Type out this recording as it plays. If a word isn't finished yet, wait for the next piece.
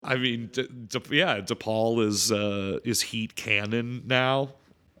I mean, DePaul is heat cannon now.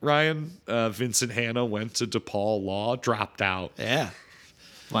 Ryan, Vincent Hanna went to DePaul Law, dropped out. Yeah.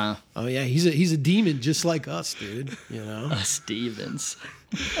 Wow. Oh yeah, he's a demon just like us, dude. You know. Stevens.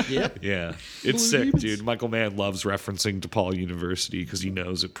 Yep. Yeah, it's sick, dude. Michael Mann loves referencing DePaul University because he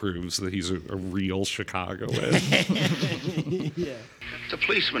knows it proves that he's a real Chicagoan. Yeah. The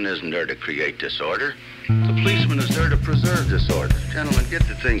policeman isn't there to create disorder. The policeman is there to preserve disorder. Gentlemen, get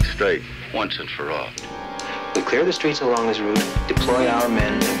the thing straight once and for all. We clear the streets along his route, deploy our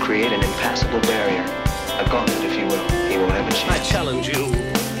men, and create an impassable barrier. A gauntlet, if you will. He won't have a chance. I challenge you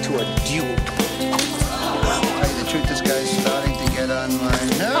to a duel. Tell you the truth, this guy's starting to get on my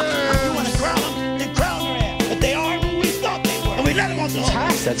nerves. You want to crown them? Then crown their ass. But they are who we thought they were. And we let them off the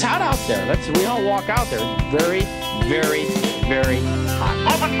hook. It's hot out there. We all walk out there. Very, very, very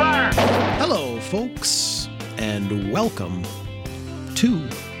hot. Open fire! Hello, folks, and welcome to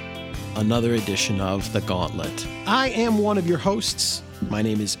another edition of The Gauntlet. I am one of your hosts. My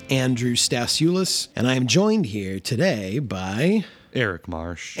name is Andrew Stasiulis, and I am joined here today by Eric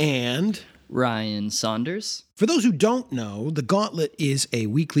Marsh and Ryan Saunders. For those who don't know, The Gauntlet is a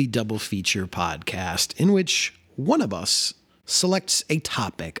weekly double feature podcast in which one of us selects a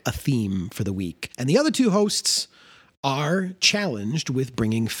topic, a theme for the week, and the other two hosts are challenged with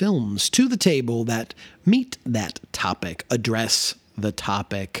bringing films to the table that meet that topic, address the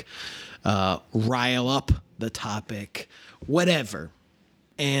topic, rile up the topic, whatever.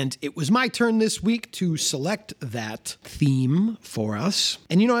 And it was my turn this week to select that theme for us.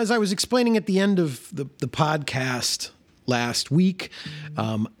 And, you know, as I was explaining at the end of the podcast last week,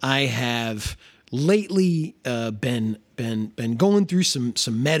 I have lately been going through some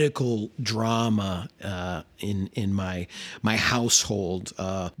medical drama in my household.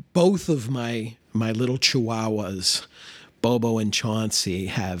 Both of my little chihuahuas, Bobo and Chauncey,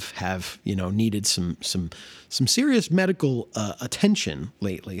 have needed some serious medical attention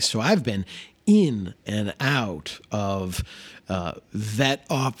lately. So I've been in and out of vet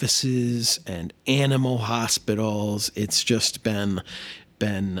offices and animal hospitals. It's just been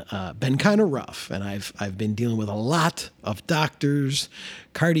kind of rough, and I've been dealing with a lot of doctors,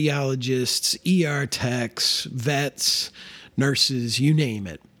 cardiologists, ER techs, vets, nurses, you name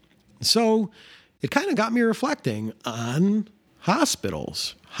it. So it kind of got me reflecting on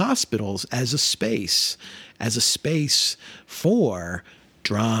hospitals as a space for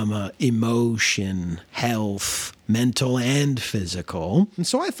drama, emotion, health, mental and physical. And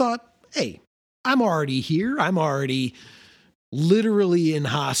so I thought, hey, I'm already here. I'm already literally in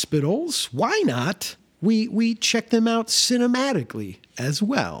hospitals. Why not? We check them out cinematically as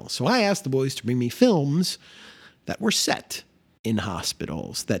well. So I asked the boys to bring me films that were set in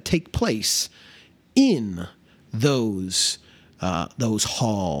hospitals, that take place in those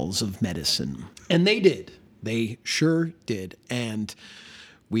halls of medicine. And they did. They sure did. And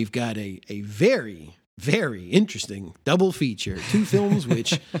we've got a very, very interesting double feature. Two films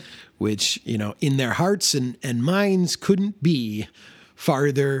which, in their hearts and minds couldn't be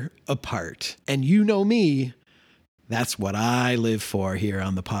farther apart. And you know me, that's what I live for here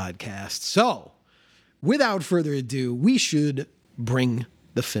on the podcast. So, without further ado, we should bring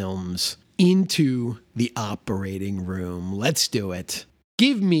the films into the operating room. Let's do it.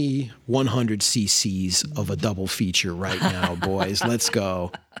 Give me 100 cc's of a double feature right now, boys. Let's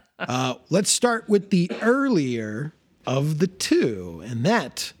go. Let's start with the earlier of the two, and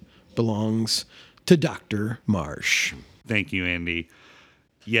that belongs to Dr. Marsh. Thank you, Andy.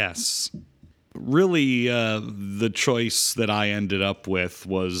 Yes. Really, the choice that I ended up with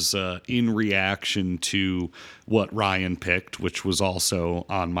was in reaction to what Ryan picked, which was also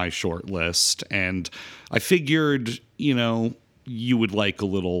on my short list. And I figured, you would like a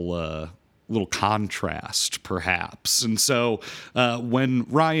little contrast, perhaps. And so when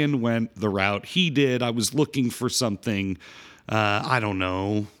Ryan went the route he did, I was looking for something, I don't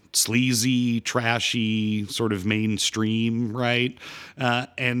know, sleazy, trashy, sort of mainstream, right?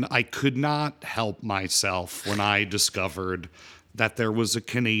 And I could not help myself when I discovered that there was a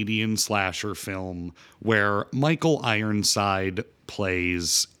Canadian slasher film where Michael Ironside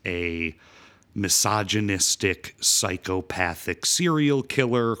plays a misogynistic, psychopathic serial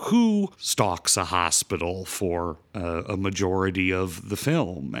killer who stalks a hospital for a majority of the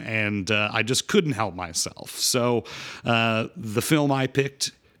film. And I just couldn't help myself. So the film I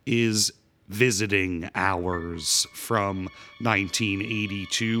picked is Visiting Hours from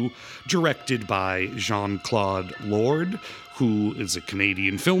 1982, directed by Jean-Claude Lord, who is a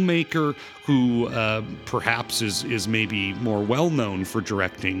Canadian filmmaker who perhaps is maybe more well-known for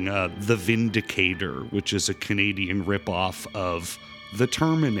directing The Vindicator, which is a Canadian ripoff of the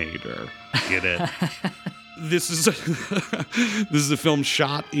Terminator. Get it? This is a film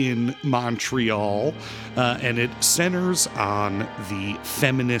shot in Montreal, and it centers on the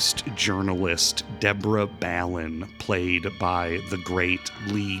feminist journalist Deborah Ballin, played by the great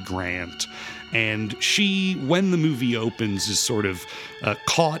Lee Grant. And she, when the movie opens, is sort of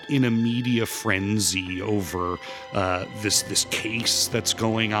caught in a media frenzy over this case that's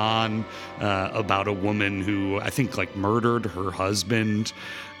going on about a woman who I think murdered her husband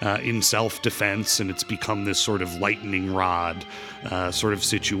in self-defense, and it's become this sort of lightning rod sort of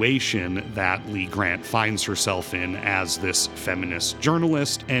situation that Lee Grant finds herself in as this feminist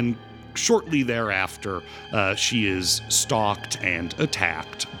journalist. And shortly thereafter, she is stalked and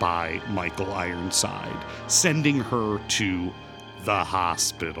attacked by Michael Ironside, sending her to the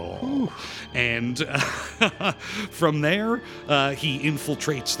hospital. Ooh. And from there, he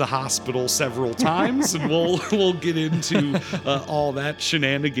infiltrates the hospital several times, and we'll get into all that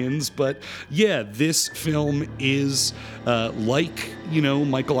shenanigans. But yeah, this film is like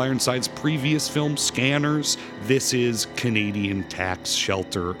Michael Ironside's previous film, Scanners. This is Canadian tax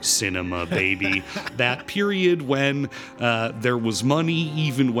shelter cinema, baby. That period when there was money,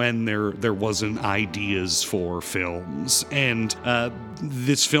 even when there wasn't ideas for films. And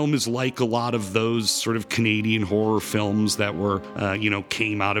this film is like a lot of those sort of Canadian horror films that were,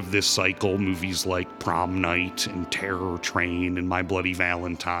 came out of this cycle. Movies like Prom Night and Terror Train and My Bloody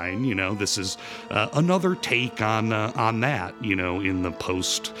Valentine. This is another take on that, in the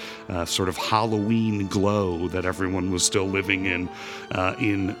post sort of Halloween glow that everyone was still living in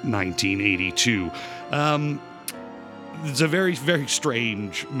 1982. It's a very, very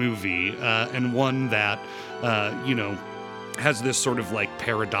strange movie, and one that, has this sort of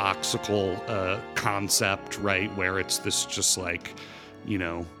paradoxical concept, right? Where it's this just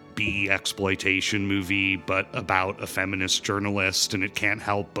B exploitation movie, but about a feminist journalist, and it can't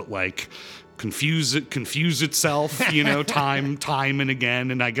help but confuse itself, time and again,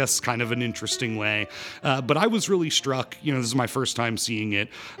 and I guess kind of an interesting way. But I was really struck, this is my first time seeing it.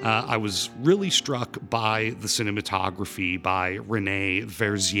 I was really struck by the cinematography by René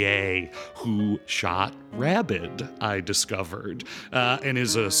Verzier, who shot Rabid, I discovered, and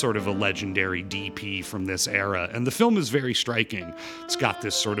is a sort of a legendary DP from this era. And the film is very striking. It's got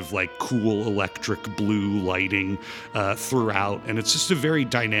this sort of cool electric blue lighting throughout, and it's just a very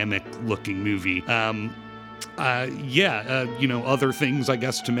dynamic looking movie. Other things I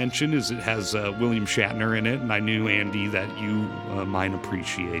guess to mention is it has William Shatner in it, and I knew, Andy, that you might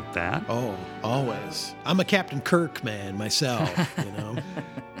appreciate that. Oh, always. I'm a Captain Kirk man myself,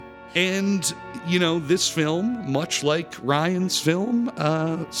 And, this film, much like Ryan's film,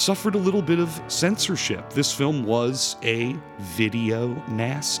 suffered a little bit of censorship. This film was a video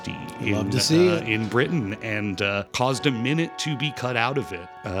nasty in Britain, and caused a minute to be cut out of it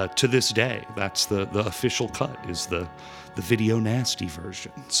to this day. That's the official cut, is the video nasty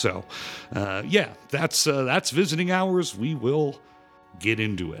version. So, that's Visiting Hours. We will get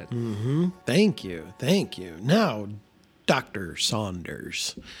into it. Mm-hmm. Thank you. Now, Dr.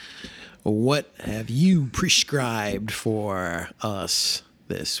 Saunders, what have you prescribed for us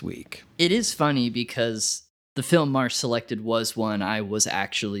this week? It is funny because the film Marsh selected was one I was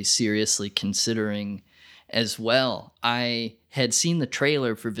actually seriously considering as well. I had seen the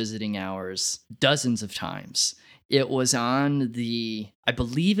trailer for Visiting Hours dozens of times. It was on I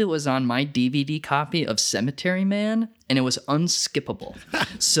believe it was on my DVD copy of Cemetery Man, and it was unskippable.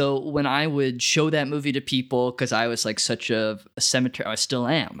 So when I would show that movie to people, because I was such I still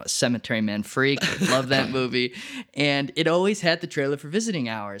am a Cemetery Man freak, I love that movie, and it always had the trailer for Visiting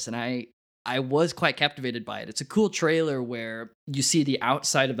Hours, and I was quite captivated by it. It's a cool trailer where you see the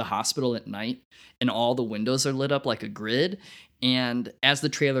outside of the hospital at night, and all the windows are lit up like a grid, and as the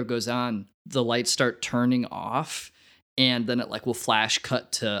trailer goes on, the lights start turning off, and then it will flash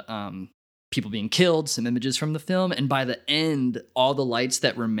cut to people being killed, some images from the film, and by the end, all the lights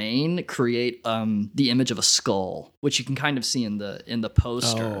that remain create the image of a skull, which you can kind of see in the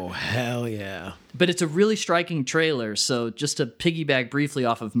poster. Oh, hell yeah. But it's a really striking trailer, so just to piggyback briefly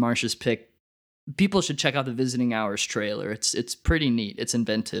off of Marsh's pick, people should check out the Visiting Hours trailer. It's pretty neat. It's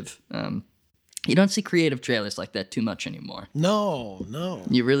inventive. You don't see creative trailers like that too much anymore. No.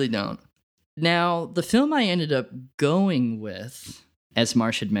 You really don't. Now, the film I ended up going with, as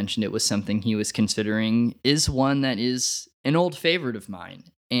Marsh had mentioned, it was something he was considering, is one that is an old favorite of mine.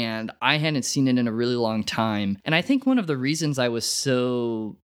 And I hadn't seen it in a really long time. And I think one of the reasons I was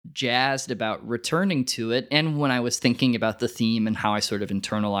so jazzed about returning to it, and when I was thinking about the theme and how I sort of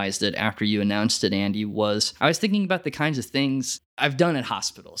internalized it after you announced it, Andy, was I was thinking about the kinds of things I've done at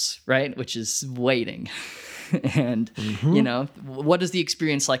hospitals, right? Which is waiting. And, what is the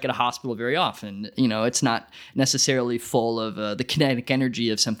experience like at a hospital very often? It's not necessarily full of the kinetic energy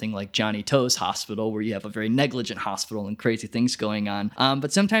of something like Johnny Toe's hospital, where you have a very negligent hospital and crazy things going on.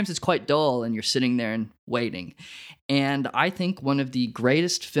 But sometimes it's quite dull and you're sitting there and waiting. And I think one of the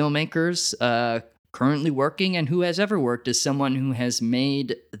greatest filmmakers currently working and who has ever worked is someone who has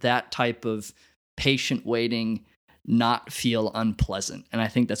made that type of patient waiting not feel unpleasant. And I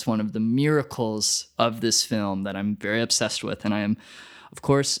think that's one of the miracles of this film that I'm very obsessed with. And I am, of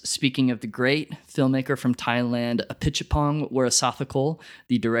course, speaking of the great filmmaker from Thailand, Apichatpong Weerasethakul,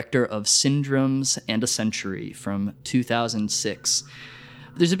 the director of Syndromes and a Century from 2006.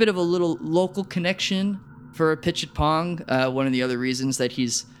 There's a bit of a little local connection for Apichatpong. One of the other reasons that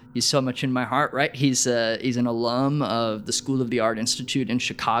he's so much in my heart, right? He's an alum of the School of the Art Institute in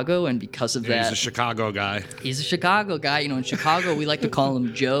Chicago, and because of that... He's a Chicago guy. He's a Chicago guy. In Chicago, we like to call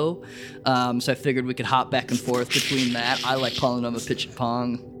him Joe, so I figured we could hop back and forth between that. I like calling him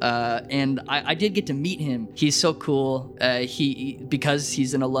Apichatpong, and I did get to meet him. He's so cool. Because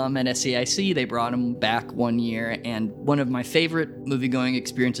he's an alum at SAIC, they brought him back one year, and one of my favorite movie-going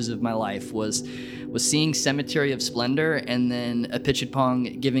experiences of my life was seeing Cemetery of Splendor, and then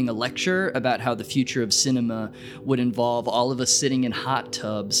Apichatpong giving a lecture about how the future of cinema would involve all of us sitting in hot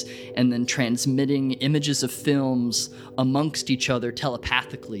tubs and then transmitting images of films amongst each other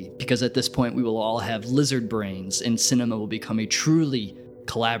telepathically, because at this point we will all have lizard brains and cinema will become a truly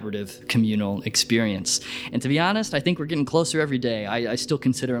collaborative communal experience. And to be honest, I think we're getting closer every day. I still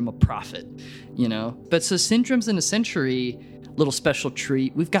consider him a prophet, But so Syndromes in a Century, little special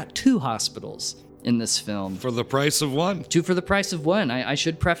treat, we've got 2 hospitals in this film. For the price of one. 2 for the price of one. I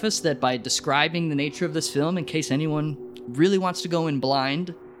should preface that by describing the nature of this film, in case anyone really wants to go in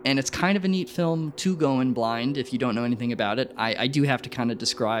blind, and it's kind of a neat film to go in blind if you don't know anything about it, I do have to kind of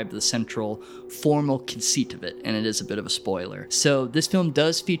describe the central formal conceit of it, and it is a bit of a spoiler. So this film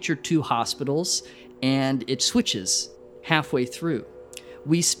does feature 2 hospitals, and it switches halfway through.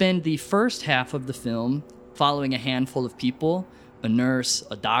 We spend the first half of the film following a handful of people, a nurse,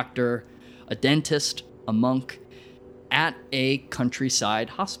 a doctor, a dentist, a monk, at a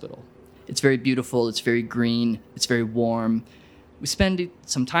countryside hospital. It's very beautiful, it's very green, it's very warm. We spend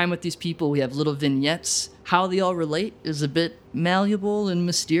some time with these people, we have little vignettes. How they all relate is a bit malleable and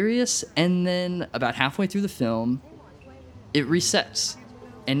mysterious, and then about halfway through the film, it resets.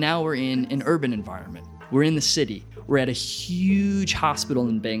 And now we're in an urban environment. We're in the city. We're at a huge hospital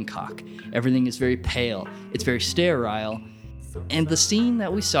in Bangkok. Everything is very pale, it's very sterile. And the scene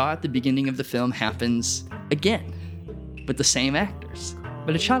that we saw at the beginning of the film happens again, with the same actors,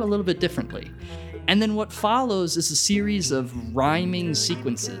 but it's shot a little bit differently. And then what follows is a series of rhyming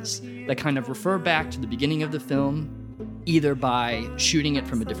sequences that kind of refer back to the beginning of the film, either by shooting it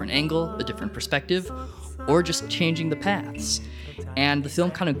from a different angle, a different perspective, or just changing the paths. And the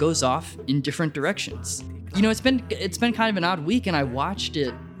film kind of goes off in different directions. It's been kind of an odd week, and I watched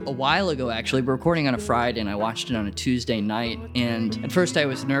it a while ago, actually. We're recording on a Friday, and I watched it on a Tuesday night. And at first I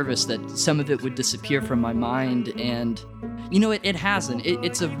was nervous that some of it would disappear from my mind, and it hasn't.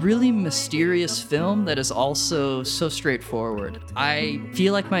 It's a really mysterious film that is also so straightforward. I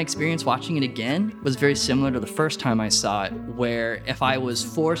feel like my experience watching it again was very similar to the first time I saw it, where if I was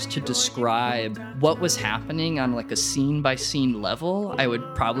forced to describe what was happening on like a scene-by-scene level, I would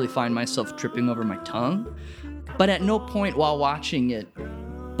probably find myself tripping over my tongue. But at no point while watching it,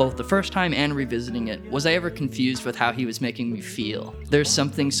 both the first time and revisiting it, was I ever confused with how he was making me feel. There's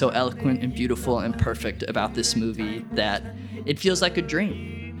something so eloquent and beautiful and perfect about this movie that it feels like a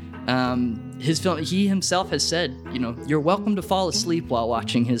dream. His film, he himself has said, you're welcome to fall asleep while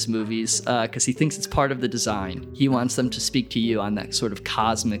watching his movies, because he thinks it's part of the design. He wants them to speak to you on that sort of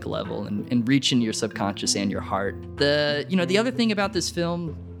cosmic level and reach into your subconscious and your heart. The other thing about this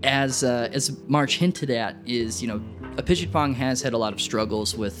film, as March hinted at, is, Apichatpong has had a lot of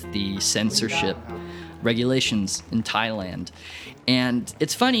struggles with the censorship regulations in Thailand. And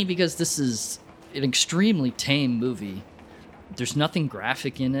it's funny because this is an extremely tame movie. There's nothing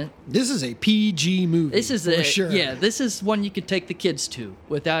graphic in it. This is a PG movie. This is for sure. Yeah, this is one you could take the kids to,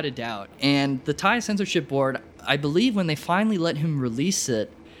 without a doubt. And the Thai censorship board, I believe when they finally let him release it,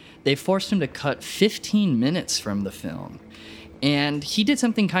 they forced him to cut 15 minutes from the film. And he did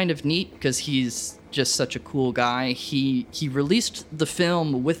something kind of neat because he's just such a cool guy. He released the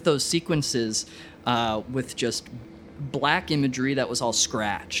film with those sequences with just black imagery that was all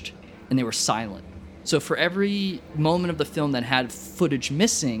scratched, and they were silent. So for every moment of the film that had footage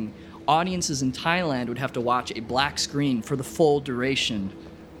missing, audiences in Thailand would have to watch a black screen for the full duration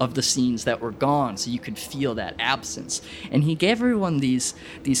of the scenes that were gone, so you could feel that absence. And he gave everyone these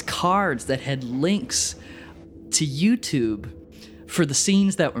cards that had links to YouTube for the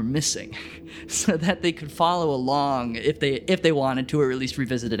scenes that were missing so that they could follow along if they wanted to, or at least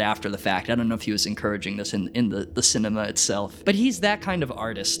revisit it after the fact. I don't know if he was encouraging this in the cinema itself, but he's that kind of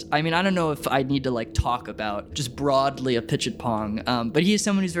artist. I mean, I don't know if I need to like talk about just broadly Apichatpong, but he is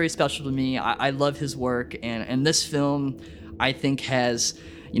someone who's very special to me. I love his work, and this film I think has,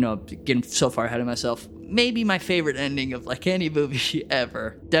 getting so far ahead of myself, maybe my favorite ending of like any movie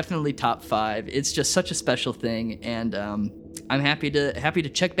ever. Definitely top 5. It's just such a special thing, and I'm happy to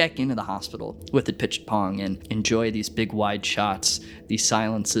check back into the hospital with Apichatpong and enjoy these big wide shots, these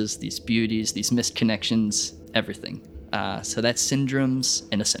silences, these beauties, these missed connections, everything. So that's Syndromes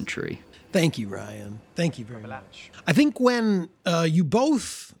in a Century. Thank you, Ryan. Thank you very much. I think when you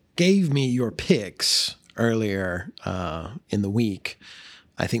both gave me your picks earlier in the week,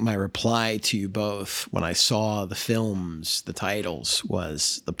 I think my reply to you both when I saw the films, the titles,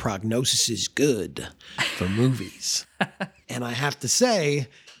 was "The prognosis is good for movies." And I have to say,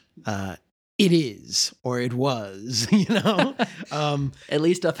 it is, or it was, At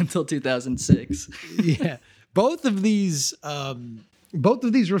least up until 2006. Yeah. Both of these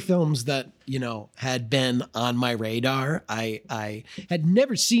were films that, had been on my radar. I had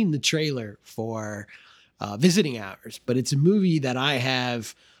never seen the trailer for Visiting Hours, but it's a movie that I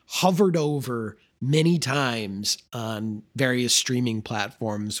have hovered over many times on various streaming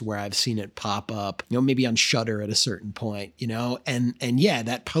platforms where I've seen it pop up, maybe on Shudder at a certain point, and yeah,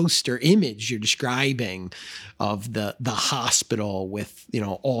 that poster image you're describing of the hospital with,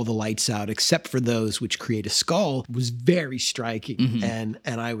 all the lights out except for those which create a skull was very striking. Mm-hmm.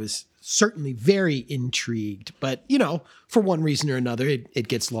 And I was certainly very intrigued, but for one reason or another, it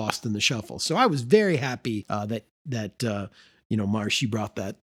gets lost in the shuffle. So I was very happy that Marsh, you brought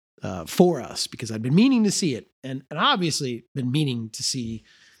that for us, because I'd been meaning to see it, and obviously been meaning to see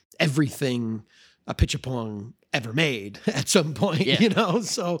everything Apichatpong ever made at some point. Yeah.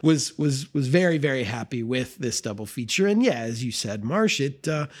 So was very, very happy with this double feature. And yeah, as you said, Marsh, it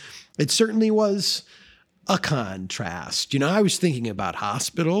certainly was a contrast. I was thinking about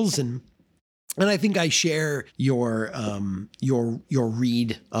hospitals, and I think I share your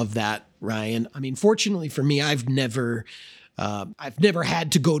read of that, Ryan. I mean, fortunately for me, I've never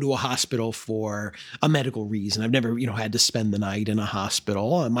had to go to a hospital for a medical reason. I've never, had to spend the night in a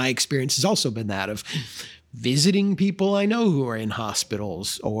hospital. And my experience has also been that of visiting people I know who are in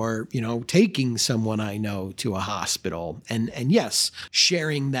hospitals, or, taking someone I know to a hospital. And yes,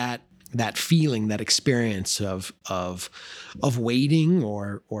 sharing that feeling, that experience of waiting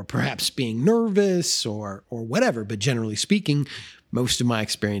or perhaps being nervous or whatever. But generally speaking, most of my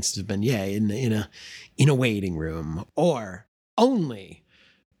experiences have been, in a waiting room, or only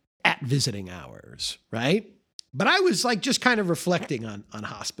at visiting hours, right? But I was like just kind of reflecting on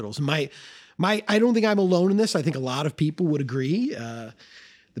hospitals. I don't think I'm alone in this. I think a lot of people would agree.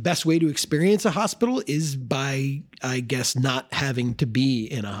 The best way to experience a hospital is by, I guess, not having to be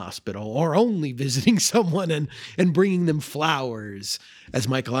in a hospital, or only visiting someone and bringing them flowers, as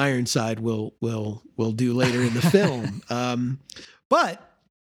Michael Ironside will do later in the film. But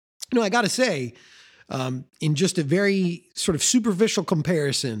I got to say, in just a very sort of superficial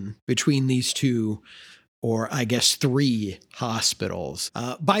comparison between these two, or I guess 3 hospitals,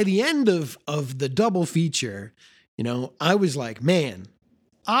 by the end of the double feature, I was like, man,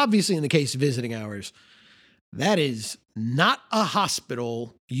 obviously in the case of Visiting Hours, that is not a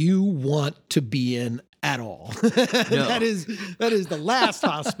hospital you want to be in at all. No. That is the last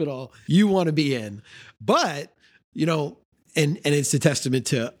hospital you want to be in. But, and it's a testament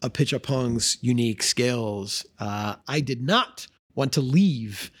to Apichatpong's unique skills. I did not want to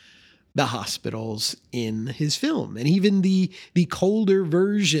leave the hospitals in his film, and even the colder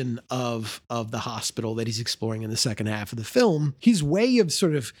version of the hospital that he's exploring in the second half of the film. His way of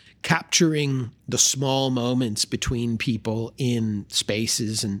sort of capturing the small moments between people in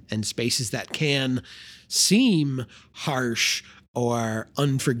spaces and spaces that can seem harsh or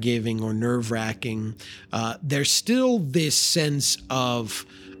unforgiving or nerve-wracking, there's still this sense of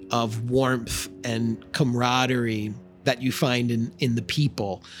warmth and camaraderie that you find in the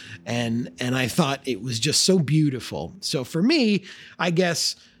people. And I thought it was just so beautiful. So for me, I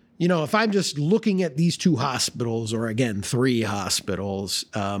guess, if I'm just looking at these 2 hospitals, or again, 3 hospitals,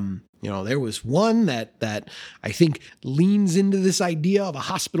 there was one that I think leans into this idea of a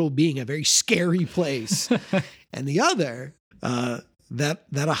hospital being a very scary place. And the other, that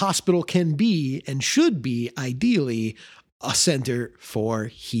a hospital can be and should be ideally a center for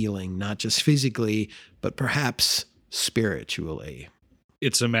healing, not just physically, but perhaps spiritually.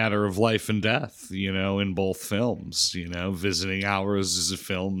 It's a matter of life and death, in both films. Visiting Hours is a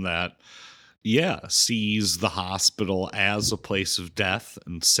film that sees the hospital as a place of death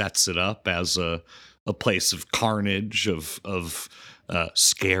and sets it up as a place of carnage, of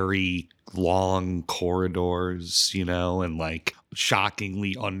scary long corridors, and like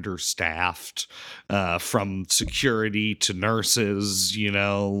shockingly understaffed, from security to nurses,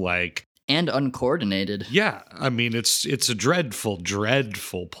 like. And uncoordinated. Yeah, I mean, it's a dreadful,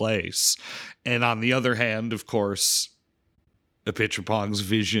 dreadful place. And on the other hand, of course, Apichatpong's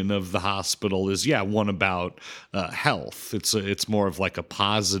vision of the hospital is, one about health. It's more of like a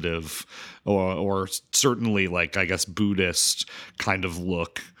positive, or certainly like, I guess, Buddhist kind of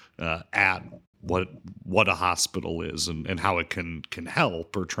look at what a hospital is and how it can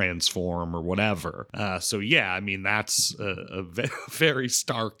help or transform or whatever. So I mean, that's a very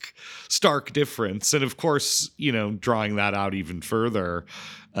stark difference. And of course, drawing that out even further,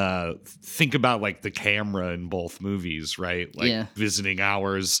 think about like the camera in both movies, right? Like Visiting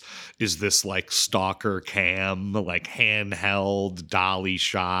Hours is this like stalker cam, like handheld dolly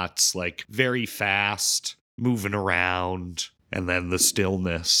shots, like very fast, moving around. And then the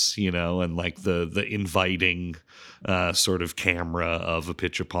stillness, and like the inviting sort of camera of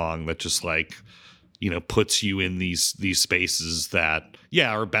Apichatpong that just like, puts you in these spaces that,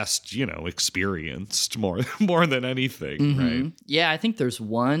 are best, experienced more than anything, right? Yeah, I think there's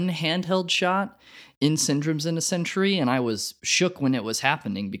one handheld shot in Syndromes in a Century, and I was shook when it was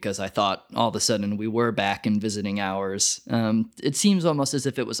happening because I thought all of a sudden we were back in Visiting Hours. It seems almost as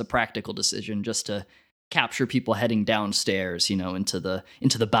if it was a practical decision just to capture people heading downstairs, into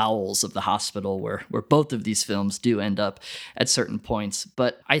the bowels of the hospital where both of these films do end up at certain points.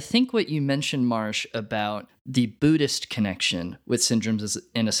 But I think what you mentioned, Marsh, about the Buddhist connection with Syndromes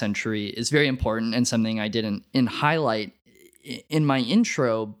in a Century is very important and something I didn't highlight in my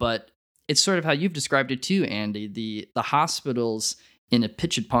intro, but it's sort of how you've described it too, Andy. The hospitals in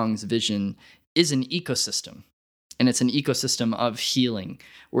Apichatpong's vision is an ecosystem. And it's an ecosystem of healing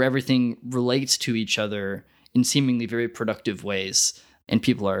where everything relates to each other in seemingly very productive ways. And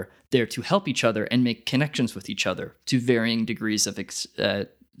people are there to help each other and make connections with each other to varying degrees of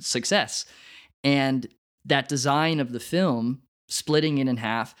success. And that design of the film, splitting it in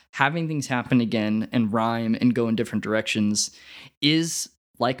half, having things happen again and rhyme and go in different directions, is,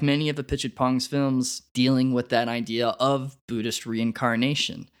 like many of Apichatpong's films, dealing with that idea of Buddhist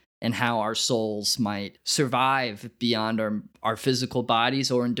reincarnation and how our souls might survive beyond our physical bodies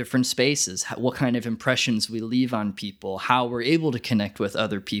or in different spaces, what kind of impressions we leave on people, how we're able to connect with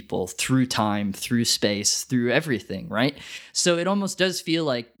other people through time, through space, through everything, right? So it almost does feel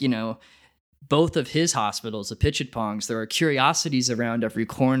like, both of his hospitals, Apichatpong's, there are curiosities around every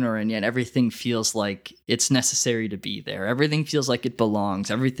corner, and yet everything feels like it's necessary to be there. Everything feels like it belongs.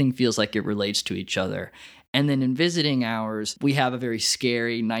 Everything feels like it relates to each other. And then in Visiting Hours, we have a very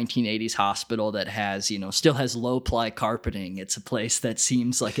scary 1980s hospital that has, still has low-ply carpeting. It's a place that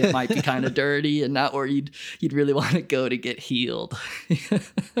seems like it might be kind of dirty and not where you'd really want to go to get healed.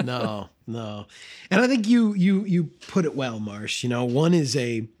 No. And I think you put it well, Marsh. One is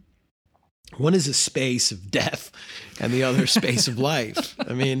a space of death and the other space of life.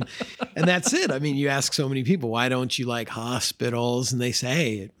 I mean, and that's it. I mean, you ask so many people, why don't you like hospitals? And they say,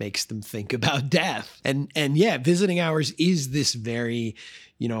 hey, it makes them think about death. And Visiting Hours is this very,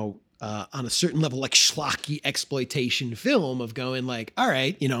 on a certain level, like schlocky exploitation film of going like, all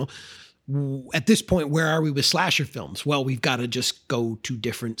right, at this point, where are we with slasher films? Well, we've got to just go to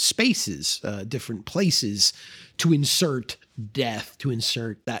different spaces, different places to insert death, to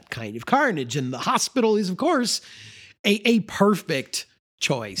insert that kind of carnage. And the hospital is, of course, a perfect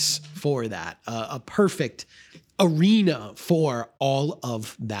choice for that, a perfect arena for all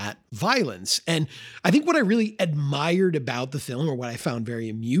of that violence. And I think what I really admired about the film, or what I found very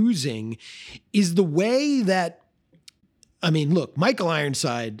amusing, is the way that, look, Michael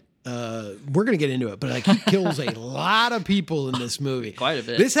Ironside, we're going to get into it, but like he kills a lot of people in this movie. Quite a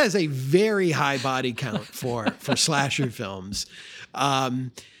bit. This has a very high body count for slasher films.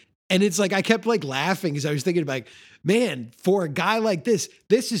 And it's like, I kept like laughing because I was thinking about, man, for a guy like this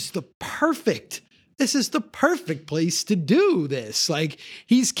is the perfect place to do this. Like,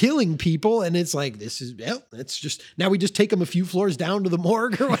 he's killing people and it's like, it's just, now we just take them a few floors down to the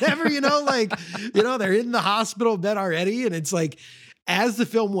morgue or whatever, they're in the hospital bed already. And it's like, as the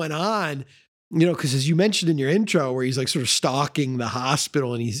film went on, because as you mentioned in your intro, where he's like sort of stalking the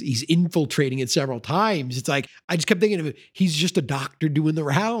hospital and he's infiltrating it several times, it's like, I just kept thinking of it. He's just a doctor doing the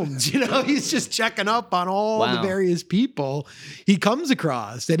rounds, he's just checking up on all the various people he comes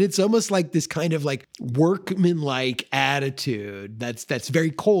across. And it's almost like this kind of like workman-like attitude that's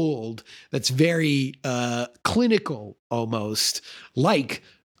very cold, that's very clinical almost, like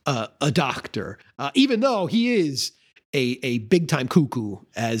a doctor, even though he is a big time cuckoo,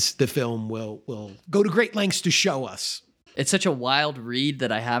 as the film will go to great lengths to show us. It's such a wild read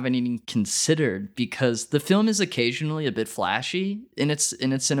that I haven't even considered, because the film is occasionally a bit flashy in its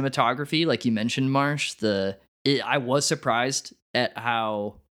cinematography. Like you mentioned, Marsh, I was surprised at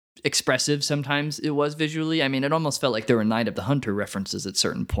how expressive sometimes it was visually. I mean, it almost felt like there were Night of the Hunter references at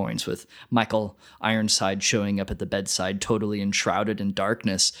certain points, with Michael Ironside showing up at the bedside totally enshrouded in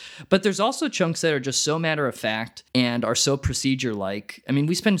darkness. But there's also chunks that are just so matter of fact and are so procedure-like. I mean,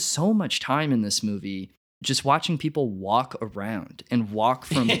 we spend so much time in this movie just watching people walk around and walk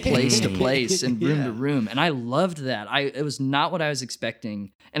from place to place and room to room. And I loved that. It was not what I was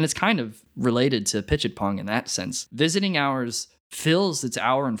expecting. And it's kind of related to Apichatpong in that sense. Visiting Hours fills its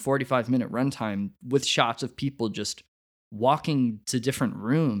hour and 45-minute runtime with shots of people just walking to different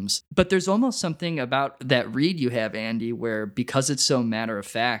rooms. But there's almost something about that read you have, Andy, where because it's so matter of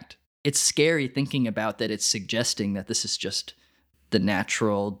fact, it's scary thinking about that it's suggesting that this is just the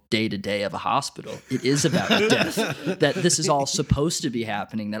natural day-to-day of a hospital. It is about death, that this is all supposed to be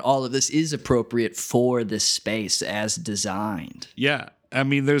happening, that all of this is appropriate for this space as designed. Yeah. I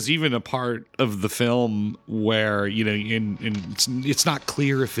mean, there's even a part of the film where, you know, it's not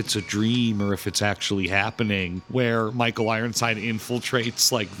clear if it's a dream or if it's actually happening, where Michael Ironside infiltrates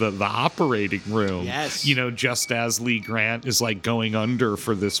like the operating room. Yes. You know, just as Lee Grant is like going under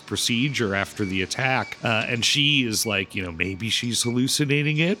for this procedure after the attack. And she is like, you know, maybe she's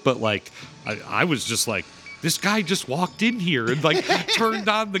hallucinating it, but like, I was just like, this guy just walked in here and like turned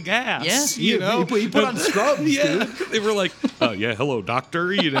on the gas. Yeah, you know, he put on scrubs. Yeah, they were like, "Oh yeah, hello,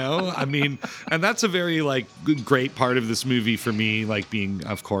 doctor." You know, I mean, and that's a very like great part of this movie for me. Like being,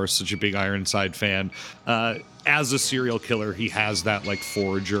 of course, such a big Ironside fan. As a serial killer, he has that like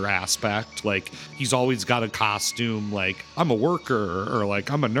forager aspect. Like he's always got a costume. Like I'm a worker, or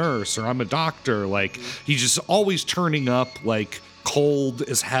like I'm a nurse, or I'm a doctor. Like he's just always turning up like cold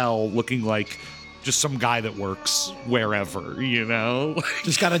as hell, looking like just some guy that works wherever, you know?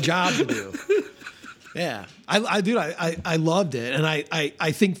 Just got a job to do. Yeah. I loved it. And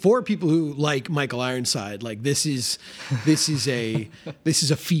I think for people who like Michael Ironside, like this is a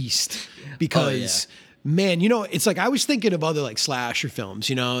feast, because man, you know, it's like I was thinking of other like slasher films,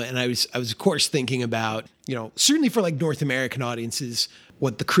 you know, and I was of course thinking about, you know, certainly for like North American audiences,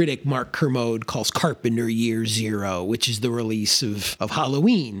 what the critic Mark Kermode calls Carpenter Year Zero, which is the release of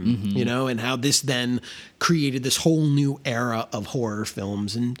Halloween, you know, and how this then created this whole new era of horror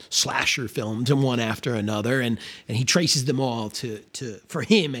films and slasher films, and one after another. And he traces them all to for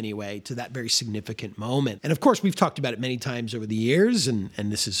him anyway, to that very significant moment. And of course, we've talked about it many times over the years, and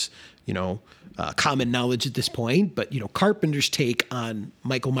this is, you know, common knowledge at this point, but, you know, Carpenter's take on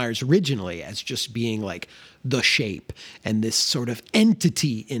Michael Myers originally as just being like the shape and this sort of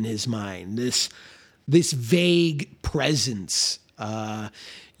entity in his mind, this vague presence,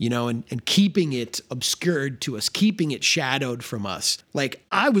 you know, and keeping it obscured to us, keeping it shadowed from us. Like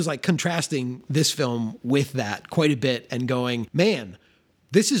I was like contrasting this film with that quite a bit and going, man,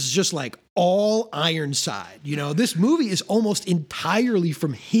 this is just like all Ironside. You know, this movie is almost entirely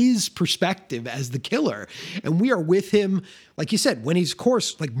from his perspective as the killer. And we are with him, like you said, when he's, of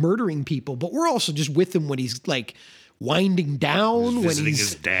course, like murdering people, but we're also just with him when he's like winding down, visiting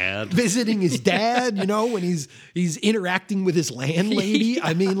his dad, you know, when he's interacting with his landlady.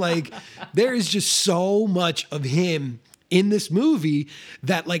 I mean, like, there is just so much of him in this movie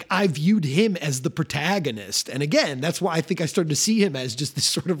that like I viewed him as the protagonist. And again, that's why I think I started to see him as just this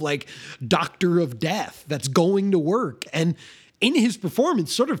sort of like doctor of death that's going to work. And in his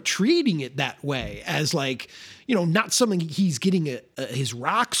performance, sort of treating it that way as like, you know, not something he's getting his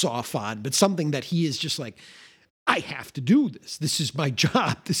rocks off on, but something that he is just like, I have to do this. This is my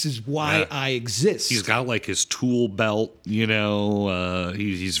job. This is why I exist. He's got like his tool belt, you know.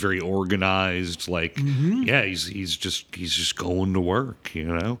 He's very organized. Like, he's just going to work, you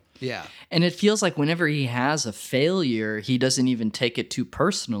know. Yeah. And it feels like whenever he has a failure, he doesn't even take it too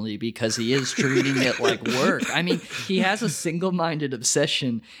personally, because he is treating it like work. I mean, he has a single-minded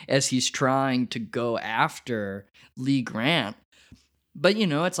obsession as he's trying to go after Lee Grant. But, you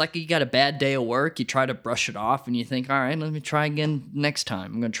know, it's like you got a bad day of work, you try to brush it off, and you think, all right, let me try again next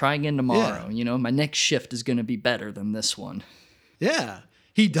time. I'm going to try again tomorrow. Yeah. You know, my next shift is going to be better than this one. Yeah,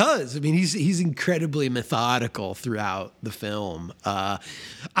 he does. I mean, he's incredibly methodical throughout the film. I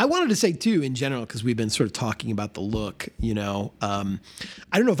wanted to say, too, in general, because we've been sort of talking about the look, you know, I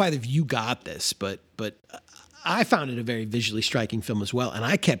don't know if either of you got this, but I found it a very visually striking film as well, and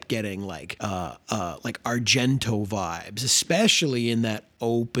I kept getting like Argento vibes, especially in that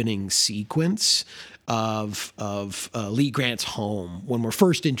opening sequence. of Lee Grant's home when we're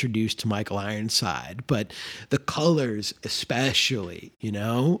first introduced to Michael Ironside, but the colors especially,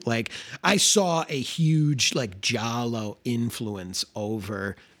 like I saw a huge like giallo influence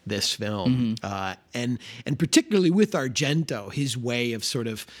over this film, and particularly with Argento, his way of sort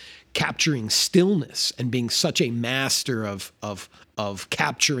of capturing stillness and being such a master of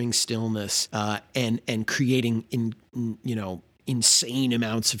capturing stillness and creating insane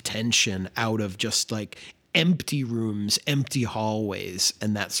amounts of tension out of just like empty rooms, empty hallways,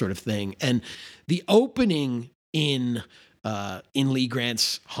 and that sort of thing. And the opening in Lee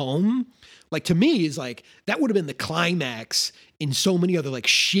Grant's home, like to me, is like that would have been the climax in so many other like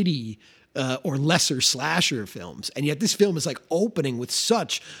shitty or lesser slasher films. And yet this film is like opening with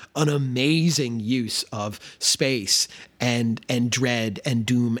such an amazing use of space and dread and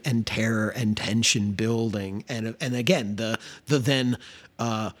doom and terror and tension building. And again, the then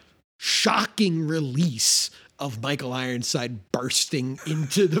shocking release of Michael Ironside bursting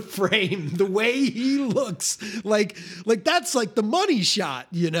into the frame, the way he looks like that's like the money shot,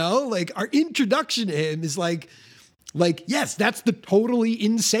 like our introduction to him is like, yes, that's the totally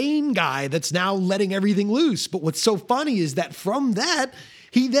insane guy that's now letting everything loose. But what's so funny is that from that,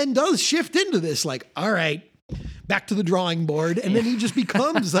 he then does shift into this, like, all right, back to the drawing board. And then he just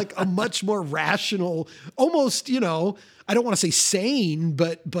becomes like a much more rational, almost, I don't want to say sane,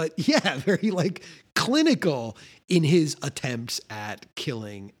 but yeah, very like clinical in his attempts at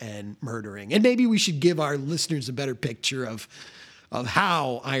killing and murdering. And maybe we should give our listeners a better picture of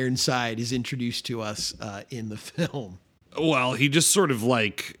how Ironside is introduced to us in the film. Well, he just sort of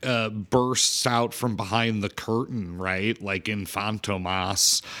like bursts out from behind the curtain, right? Like in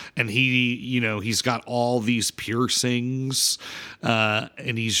Fantomas. And he's got all these piercings.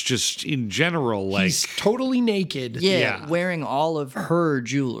 And he's just in general, like, he's totally naked. Yeah, wearing all of her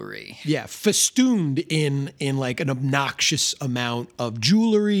jewelry. Yeah, festooned in like an obnoxious amount of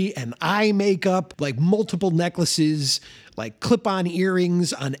jewelry and eye makeup, like multiple necklaces, like clip-on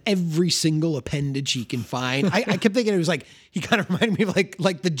earrings on every single appendage he can find. I kept thinking it was like, he kind of reminded me of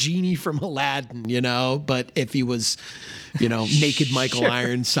like the genie from Aladdin, but if he was, naked Michael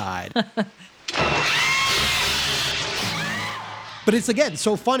Ironside. But it's, again,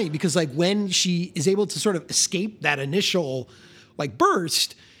 so funny because like when she is able to sort of escape that initial like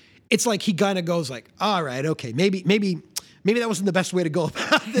burst, it's like he kind of goes like, all right, okay, maybe that wasn't the best way to go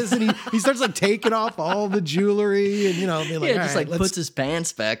about this. And he starts like taking off all the jewelry and, being like, just like puts his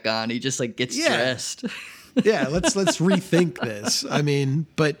pants back on. He just like gets dressed. Yeah, let's rethink this. I mean,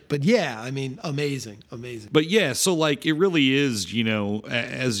 but yeah, I mean, amazing. But yeah, so like it really is,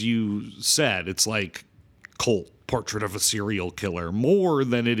 as you said, it's like Cult, Portrait of a Serial Killer, more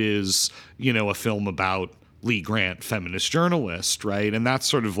than it is, a film about Lee Grant, feminist journalist, right? And that's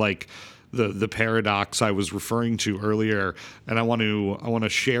sort of like the paradox I was referring to earlier, and I want to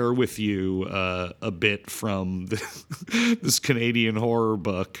share with you a bit from this Canadian horror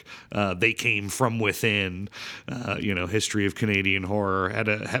book. They Came From Within, history of Canadian horror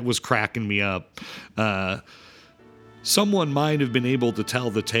was cracking me up. Someone might have been able to tell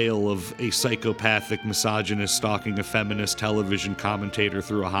the tale of a psychopathic misogynist stalking a feminist television commentator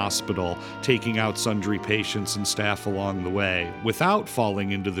through a hospital, taking out sundry patients and staff along the way, without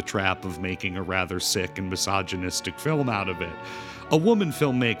falling into the trap of making a rather sick and misogynistic film out of it. A woman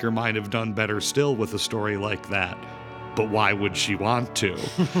filmmaker might have done better still with a story like that. But why would she want to?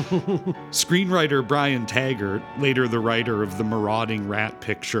 Screenwriter Brian Taggart, later the writer of the marauding rat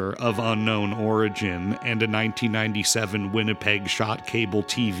picture Of Unknown Origin and a 1997 Winnipeg shot cable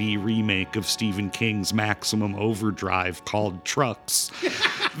TV remake of Stephen King's Maximum Overdrive called Trucks,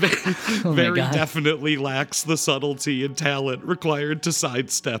 very definitely lacks the subtlety and talent required to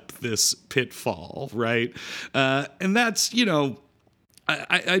sidestep this pitfall, right? And that's,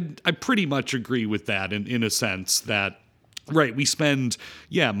 I pretty much agree with that in a sense that, right, we spend,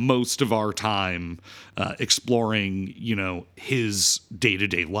 most of our time exploring, his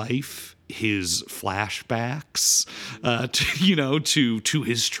day-to-day life, his flashbacks, to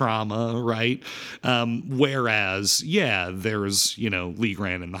his trauma, right? Whereas, there's, Lee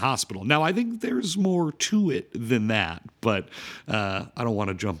Grant in the hospital. Now, I think there's more to it than that, but I don't want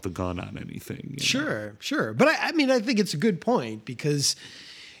to jump the gun on anything. Sure. But I mean, I think it's a good point because,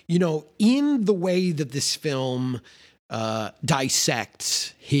 in the way that this film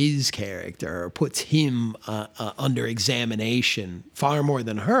dissects his character or puts him under examination far more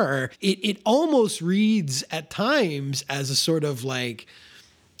than her, it almost reads at times as a sort of like,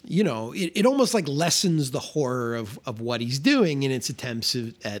 it almost like lessens the horror of what he's doing in its attempts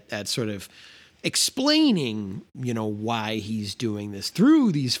at sort of explaining, why he's doing this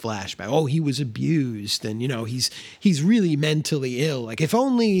through these flashbacks. Oh, he was abused, and he's really mentally ill. Like if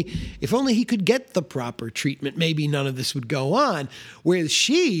only he could get the proper treatment, maybe none of this would go on. Whereas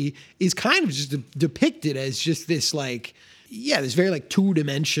she is kind of just depicted as just this this very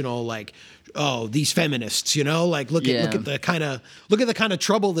two-dimensional these feminists, look at the kind of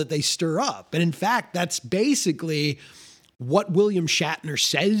trouble that they stir up. And in fact, that's basically what William Shatner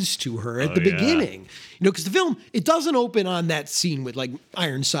says to her at the beginning. Because the film, it doesn't open on that scene with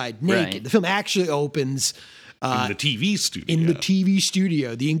Ironside naked. Right. The film actually opens in the TV studio. In the TV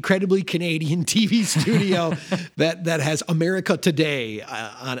studio, the incredibly Canadian TV studio that has America Today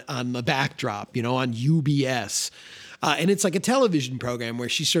on the backdrop, on UBS. And it's like a television program where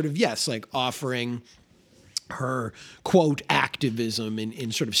she's sort of, offering her, quote, activism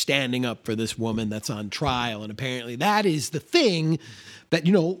in sort of standing up for this woman that's on trial. And apparently that is the thing that,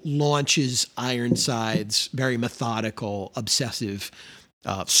 launches Ironside's very methodical, obsessive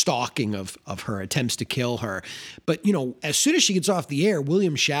stalking of her, attempts to kill her. But, as soon as she gets off the air,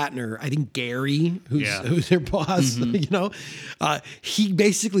 William Shatner, I think Gary, who's their boss, he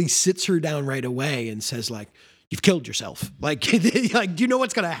basically sits her down right away and says, you've killed yourself. Do you know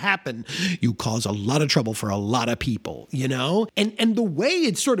what's going to happen? You cause a lot of trouble for a lot of people, And the way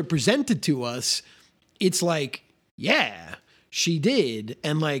it's sort of presented to us, it's she did.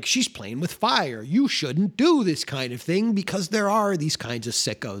 And she's playing with fire. You shouldn't do this kind of thing because there are these kinds of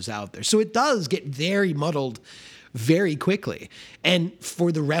sickos out there. So it does get very muddled very quickly. And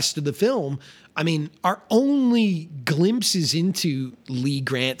for the rest of the film, our only glimpses into Lee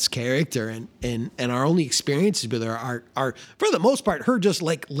Grant's character and our only experiences with her are for the most part, her just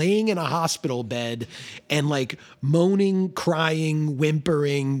laying in a hospital bed and moaning, crying,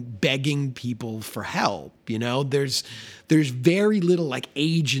 whimpering, begging people for help. There's very little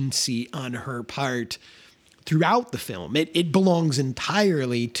agency on her part throughout the film. It belongs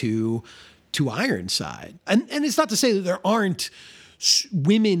entirely to Ironside. And it's not to say that there aren't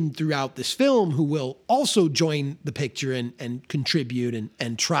women throughout this film who will also join the picture and contribute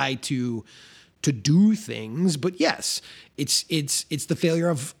and try to do things. But yes, it's the failure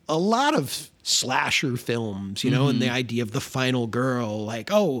of a lot of slasher films, and the idea of the final girl,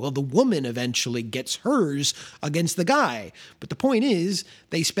 the woman eventually gets hers against the guy. But the point is,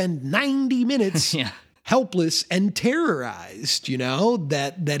 they spend 90 minutes helpless and terrorized,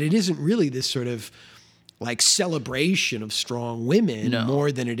 that it isn't really this sort of celebration of strong women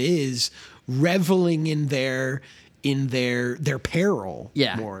more than it is reveling in their peril.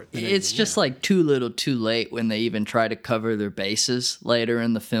 Yeah. More than it's just too little too late when they even try to cover their bases later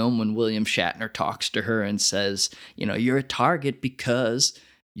in the film when William Shatner talks to her and says, you're a target because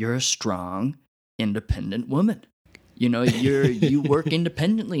you're a strong, independent woman. You work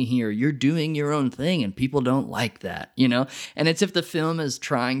independently here. You're doing your own thing, and people don't like that, And it's if the film is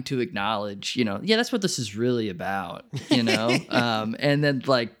trying to acknowledge, that's what this is really about, and then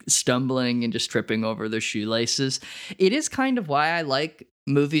stumbling and just tripping over their shoelaces. It is kind of why I like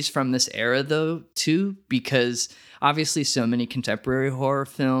movies from this era, though, too, because obviously so many contemporary horror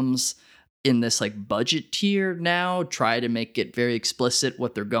films in this budget tier now try to make it very explicit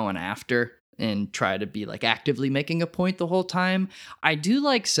what they're going after and try to be actively making a point the whole time. I do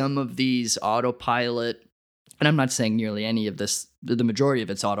like some of these autopilot, and I'm not saying nearly any of this, the majority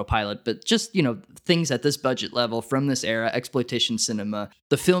of it's autopilot, but just, things at this budget level from this era, exploitation cinema.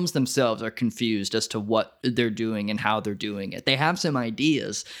 The films themselves are confused as to what they're doing and how they're doing it. They have some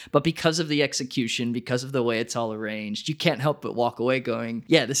ideas, but because of the execution, because of the way it's all arranged, you can't help but walk away going,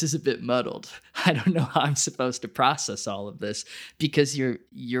 yeah, this is a bit muddled. I don't know how I'm supposed to process all of this, because you're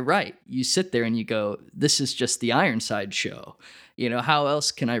right. You sit there and you go, this is just the Ironside show. How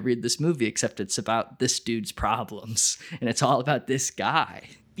else can I read this movie except it's about this dude's problems and it's all about this guy?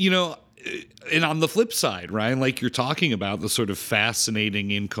 And on the flip side, Ryan, you're talking about the sort of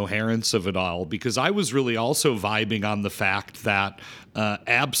fascinating incoherence of it all, because I was really also vibing on the fact that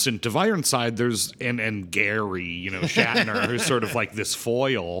absent of Ironside, there's and Gary, Shatner, who's sort of this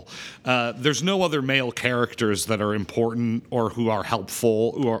foil. There's no other male characters that are important or who are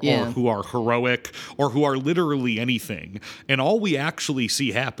helpful or who are heroic or who are literally anything. And all we actually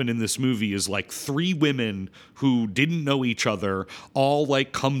see happen in this movie is three women who didn't know each other all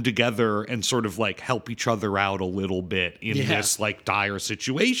come together and sort of help each other out a little bit in this dire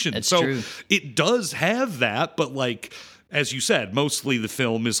situation. It's so true. It does have that, but as you said, mostly the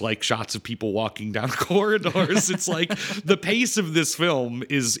film is like shots of people walking down corridors. It's like the pace of this film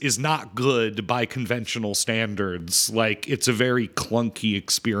is not good by conventional standards. Like, it's a very clunky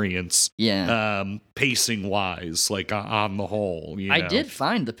experience. Yeah. Pacing wise, like on the whole. I did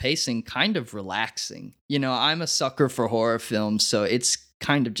find the pacing kind of relaxing. I'm a sucker for horror films, so it's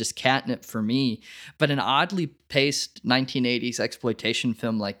kind of just catnip for me. But an oddly paced 1980s exploitation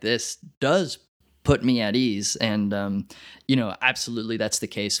film like this does put me at ease. And, absolutely that's the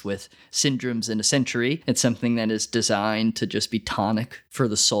case with Syndromes in a Century. It's something that is designed to just be tonic for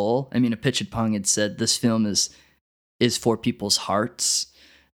the soul. I mean, Apichatpong had said this film is for people's hearts,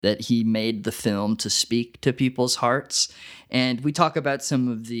 that he made the film to speak to people's hearts. And we talk about some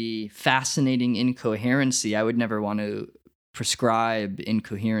of the fascinating incoherency. I would never want to prescribe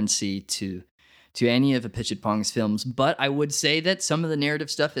incoherency to any of Apichatpong's films, but I would say that some of the narrative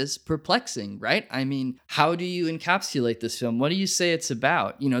stuff is perplexing, right? I mean, how do you encapsulate this film? What do you say it's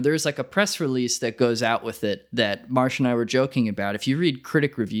about? There's like a press release that goes out with it that Marsh and I were joking about. If you read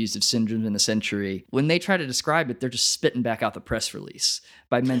critic reviews of Syndromes in a Century, when they try to describe it, they're just spitting back out the press release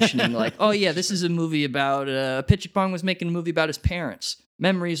by mentioning like, oh yeah, this is a movie about, Apichatpong was making a movie about his parents.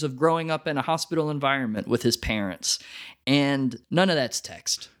 Memories of growing up in a hospital environment with his parents. And none of that's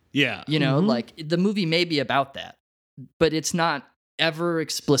text. Yeah. Like the movie may be about that, but it's not ever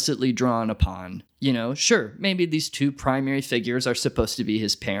explicitly drawn upon. Sure, maybe these two primary figures are supposed to be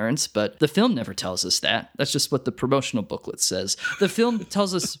his parents, but the film never tells us that. That's just what the promotional booklet says. The film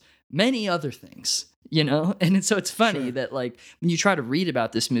tells us many other things, And so it's funny that like when you try to read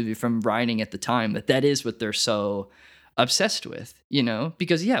about this movie from writing at the time, that is what they're so obsessed with,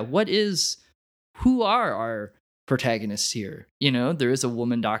 because who are our protagonists here? There is a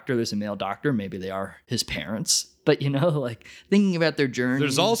woman doctor, there's a male doctor, maybe they are his parents, but like thinking about their journey.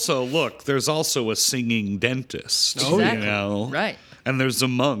 There's also a singing dentist. Exactly. Right. And there's a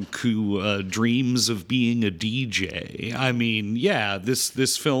monk who dreams of being a DJ. I mean, yeah,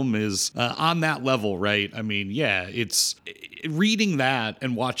 this film is on that level, right? I mean, yeah, it's reading that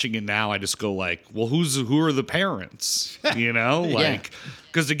and watching it now. I just go like, well, who are the parents? Like,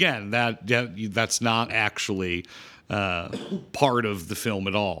 because again, that's not actually part of the film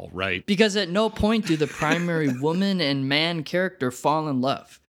at all, right? Because at no point do the primary woman and man character fall in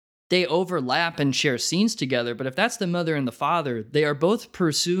love. They overlap and share scenes together, but if that's the mother and the father, they are both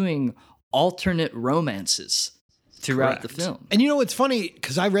pursuing alternate romances throughout the film. And it's funny,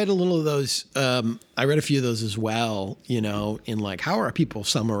 because I read a little of those, I read a few of those as well, in like, how are people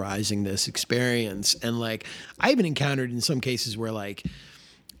summarizing this experience? And like, I even encountered in some cases where like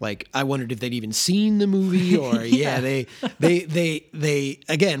I wondered if they'd even seen the movie, or they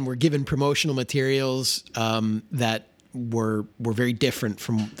again were given promotional materials that were very different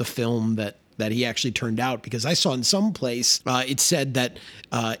from the film that he actually turned out, because I saw in some place it said that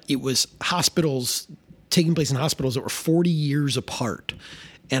it was hospitals taking place in hospitals that were 40 years apart.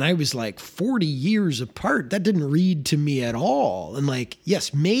 And I was like, 40 years apart? That didn't read to me at all. And like,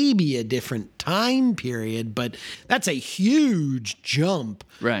 yes, maybe a different time period, but that's a huge jump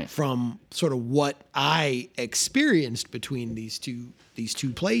from sort of what I experienced between these two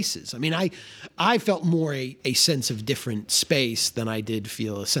places. I mean, I felt more a sense of different space than I did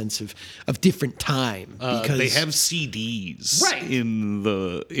feel a sense of different time, because they have CDs in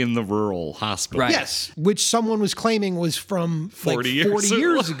the rural hospital. Right. Yes, which someone was claiming was from 40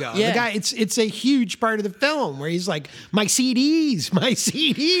 years ago. Yeah. The guy, it's a huge part of the film where he's like, my CDs.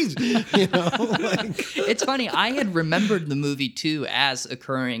 It's funny. I had remembered the movie too as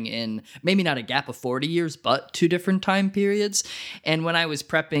occurring in maybe not a gap of 40 years, but two different time periods. And when I was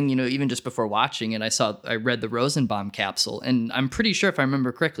prepping, even just before watching it, I read the Rosenbaum capsule, and I'm pretty sure if I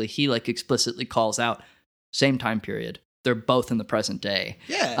remember correctly, he like explicitly calls out same time period. They're both in the present day.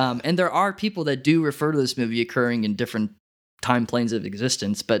 Yeah. And there are people that do refer to this movie occurring in different time planes of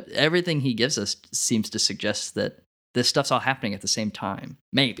existence, but everything he gives us seems to suggest that this stuff's all happening at the same time.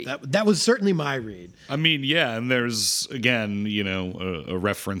 Maybe. That was certainly my read. I mean, yeah, and there's, again, a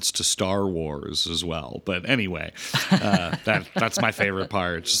reference to Star Wars as well. But anyway, that's my favorite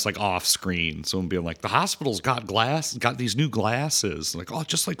part. Just like off screen. Someone being like, the hospital's got these new glasses. Like, oh,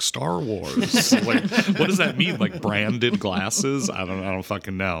 just like Star Wars. Like, what does that mean? Like branded glasses? I don't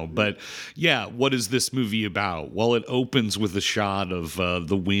fucking know. But yeah, what is this movie about? Well, it opens with a shot of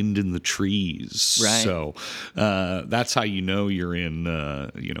the wind in the trees. Right. So that's how you're in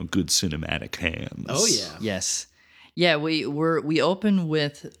good cinematic hands. Oh yeah. Yes. Yeah, we open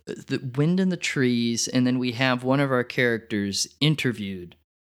with the wind in the trees, and then we have one of our characters interviewed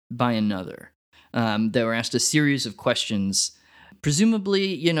by another. They were asked a series of questions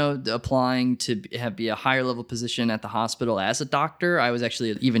presumably, applying to be a higher level position at the hospital as a doctor. I was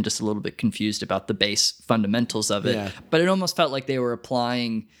actually even just a little bit confused about the base fundamentals of it. Yeah. But it almost felt like they were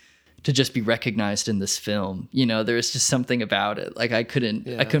applying to just be recognized in this film. There was just something about it. Like I couldn't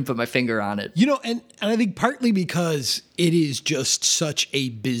put my finger on it. And I think partly because it is just such a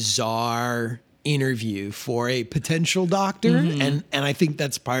bizarre interview for a potential doctor. And I think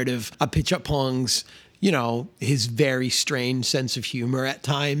that's part of Apichatpong's, his very strange sense of humor at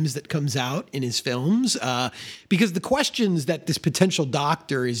times that comes out in his films. Because the questions that this potential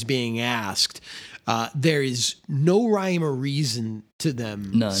doctor is being asked, there is no rhyme or reason to them,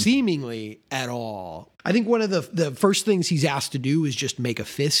 None. Seemingly at all. I think one of the first things he's asked to do is just make a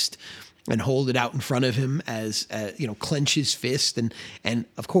fist and hold it out in front of him as, clench his fist. And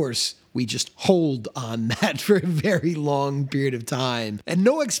of course, we just hold on that for a very long period of time. And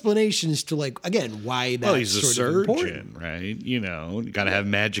no explanations to, again, why that's he's a surgeon, right? You got to have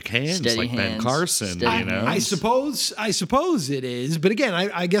magic hands. Steady like hands. Ben Carson, I suppose it is. But again,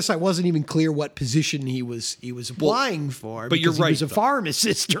 I guess I wasn't even clear what position he was applying for. But you're right. He was a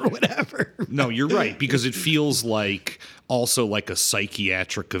pharmacist or whatever. No, you're right, because it feels also like a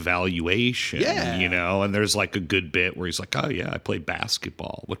psychiatric evaluation, and there's a good bit where he's like, oh yeah, I played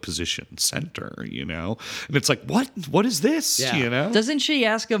basketball. What position? Center, and it's like, what is this? Doesn't she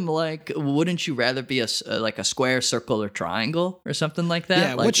ask him wouldn't you rather be a square, circle, or triangle or something like that?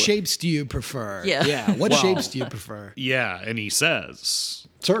 Yeah, what shapes do you prefer? What shapes do you prefer? Yeah, and he says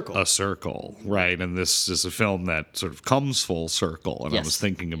circle. A circle, right? And this is a film that sort of comes full circle, and I was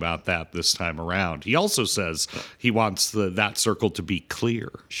thinking about that this time around. He also says he wants that circle to be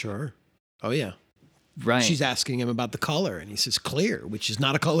clear. Sure. Oh yeah. Right. She's asking him about the color, and he says clear, which is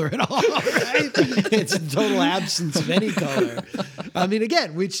not a color at all, right? It's a total absence of any color. I mean,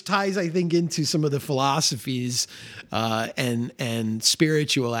 again, which ties, I think, into some of the philosophies and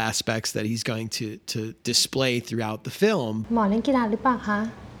spiritual aspects that he's going to display throughout the film. หมอเล่นกีฬาหรือเปล่าคะ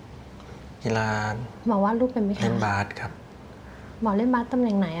กีฬาหมอวาดรูปเป็นไหมคะเล่นบาสครับหมอเล่นบาสตำแห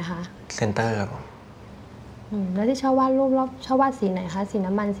น่งไหนอะคะเซนเตอร์ครับแล้วที่ชอบวาดรูปชอบวาดสีไหนคะสี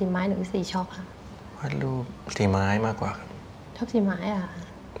น้ำมันสีไม้หรือสีช็อกคะวาดรูปสีไม้มากกว่าครับชอบสีไม้อะ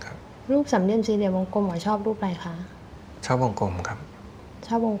ครับรูปสามเหลี่ยมสี่เหลี่ยมวงกลมหมอชอบรูปอะไรคะชอบวงกลมครับช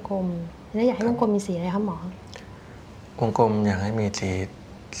อบวงกลมแล้วอยากให้วงกลมมีสีอะไรคะหมอวงกลมอยากให้มีสี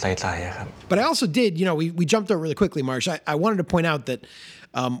ใสๆอะครับ But I also did, we jumped over really quickly, Marsh. I wanted to point out that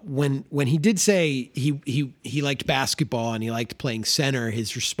when he did say he liked basketball and he liked playing center, his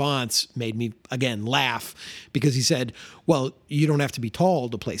response made me again laugh because he said, "Well, you don't have to be tall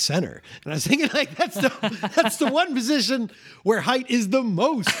to play center." And I was thinking, that's the one position where height is the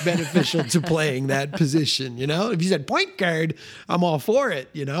most beneficial to playing that position. If you said point guard, I'm all for it.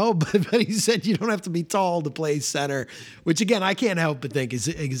 But he said you don't have to be tall to play center, which again I can't help but think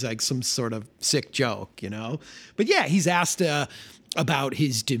is like some sort of sick joke. But yeah, he's asked about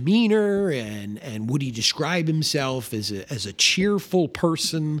his demeanor and would he describe himself as a cheerful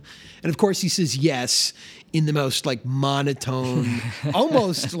person? And of course he says yes in the most monotone,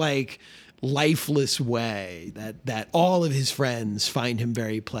 almost lifeless way that all of his friends find him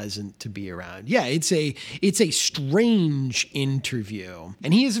very pleasant to be around. Yeah, it's a strange interview.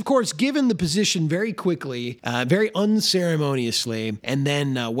 And he is, of course, given the position very quickly, very unceremoniously. And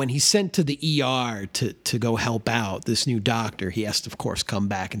then when he's sent to the ER to go help out this new doctor, he has to, of course, come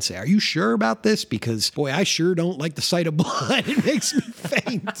back and say, "Are you sure about this? Because, boy, I sure don't like the sight of blood. It makes me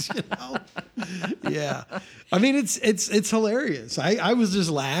faint." Yeah. I mean, it's hilarious. I was just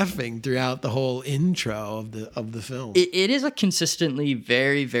laughing throughout the whole intro of the film. It is a consistently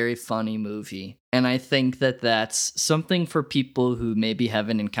very, very funny movie. And I think that's something for people who maybe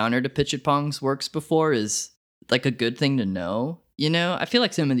haven't encountered Apichatpong's works before is a good thing to know. I feel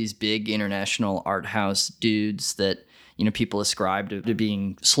like some of these big international art house dudes that, people ascribe to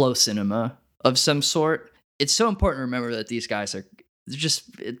being slow cinema of some sort. It's so important to remember that these guys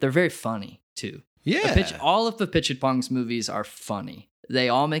they're very funny too. Yeah. All of the Apichatpong's movies are funny. They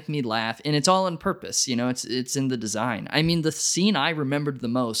all make me laugh, and it's all on purpose. It's in the design. I mean, the scene I remembered the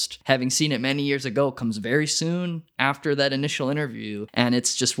most, having seen it many years ago, comes very soon after that initial interview, and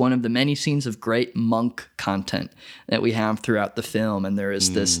it's just one of the many scenes of great monk content that we have throughout the film. And there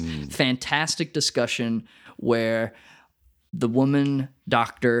is this fantastic discussion where the woman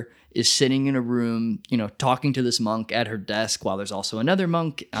doctor is sitting in a room, talking to this monk at her desk while there's also another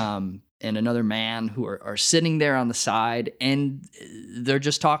monk and another man who are sitting there on the side, and they're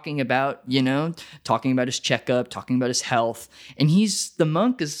just talking about his checkup, talking about his health. And the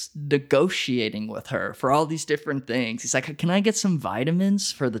monk is negotiating with her for all these different things. He's like, can I get some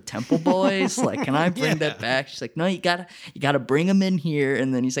vitamins for the temple boys? Like, can I bring that back? She's like, no, you gotta bring them in here.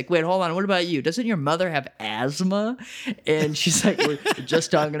 And then he's like, wait, hold on. What about you? Doesn't your mother have asthma? And she's like, we're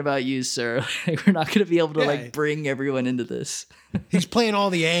just talking about you, sir. Like, we're not going to be able to bring everyone into this. He's playing all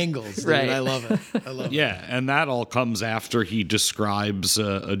the angles, dude. Right. I love it. Yeah, and that all comes after he describes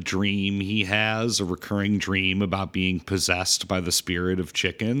a dream he has, a recurring dream about being possessed by the spirit of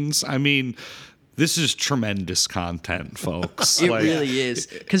chickens. I mean, this is tremendous content, folks. It really is,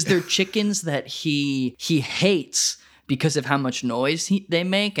 because they're chickens that he hates because of how much noise they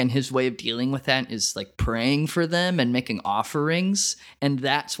make, and his way of dealing with that is like praying for them and making offerings, and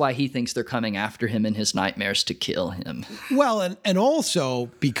that's why he thinks they're coming after him in his nightmares to kill him. Well, and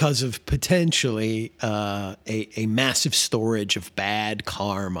also because of potentially a massive storage of bad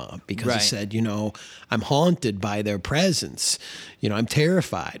karma, because he said, I'm haunted by their presence. I'm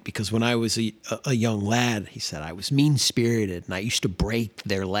terrified because when I was a young lad, he said, I was mean-spirited and I used to break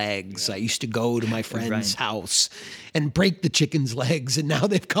their legs. I used to go to my friend's house and break the chicken's legs, and now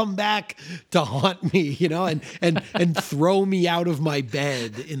they've come back to haunt me, and throw me out of my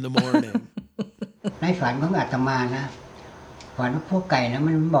bed in the morning. ในฝันของอาตมานะฝันว่าพวกไก่นะ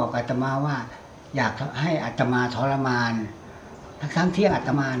มันบอกอาตมาว่าอยากให้อาตมาทรมานทั้งที่อาต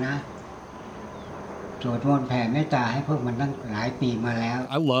มานะ I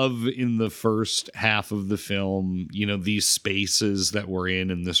love in the first half of the film, these spaces that we're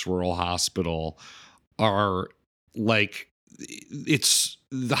in this rural hospital are like,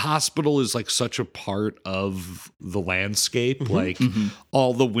 the hospital is like such a part of the landscape. Like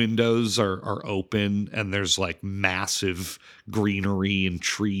all the windows are open and there's like massive greenery and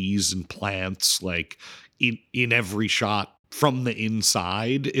trees and plants like in every shot. From the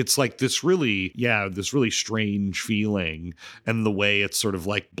inside, it's like this really strange feeling, and the way it's sort of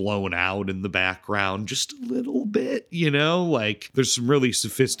like blown out in the background just a little bit, like there's some really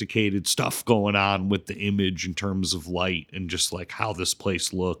sophisticated stuff going on with the image in terms of light and just like how this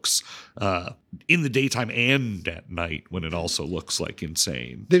place looks in the daytime and at night when it also looks like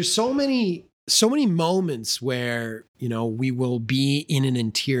insane. There's so many moments where, we will be in an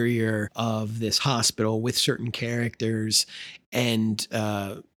interior of this hospital with certain characters, and,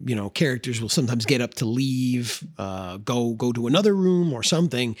 characters will sometimes get up to leave, go to another room or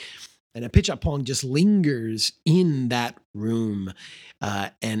something. And Apichatpong just lingers in that room.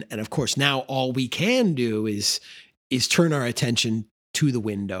 And of course, now all we can do is turn our attention to the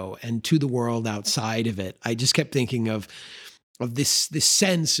window and to the world outside of it. I just kept thinking of this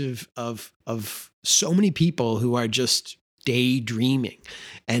sense of so many people who are just daydreaming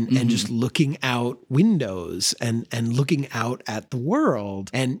and just looking out windows and looking out at the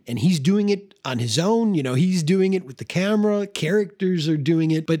world. And he's doing it on his own, he's doing it with the camera, characters are doing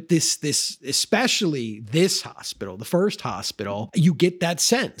it. But this especially this hospital, the first hospital, you get that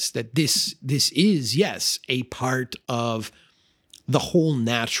sense that this is, yes, a part of the whole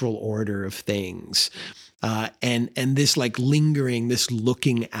natural order of things. And this like lingering, this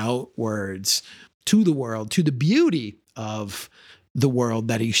looking outwards to the world, to the beauty of the world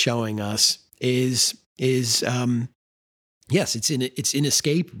that he's showing us is it's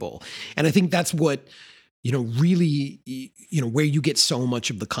inescapable. And I think that's what, really, where you get so much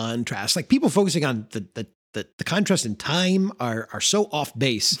of the contrast, like people focusing on the contrast in time are so off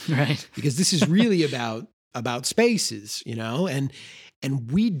base, right? Because this is really about spaces,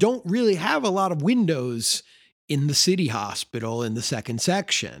 and we don't really have a lot of windows in the city hospital in the second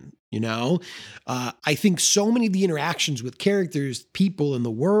section. I think so many of the interactions with characters, people in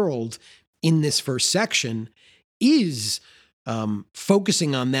the world in this first section is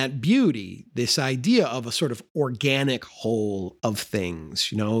focusing on that beauty, this idea of a sort of organic whole of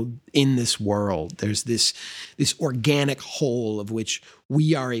things, in this world. There's this organic whole of which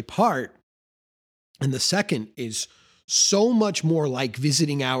we are a part. And the second is so much more like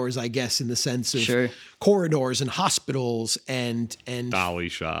visiting hours, I guess, in the sense of corridors and hospitals and dolly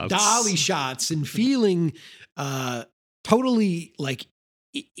shots and feeling totally like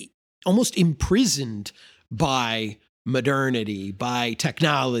almost imprisoned by modernity, by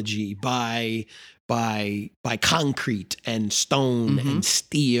technology, by concrete and stone and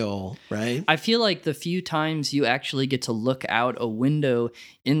steel, right? I feel like the few times you actually get to look out a window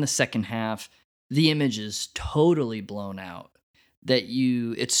in the second half, the image is totally blown out, that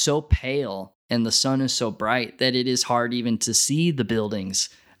it's so pale and the sun is so bright that it is hard even to see the buildings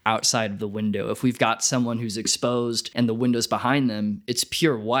outside of the window. If we've got someone who's exposed and the window's behind them, it's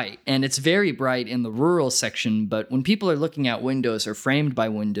pure white. And it's very bright in the rural section, but when people are looking out windows or framed by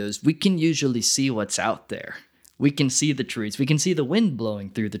windows, we can usually see what's out there. We can see the trees. We can see the wind blowing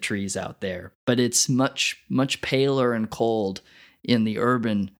through the trees out there, but it's much, much paler and cold in the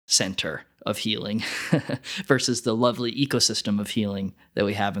urban center of healing versus the lovely ecosystem of healing that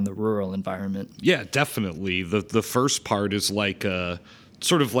we have in the rural environment. Yeah, definitely. The first part is like a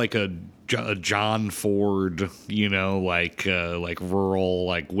sort of like a John Ford, like rural,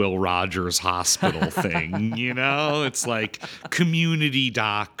 like Will Rogers Hospital thing, It's like community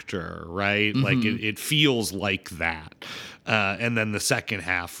doctor, right? Mm-hmm. Like it feels like that. And then the second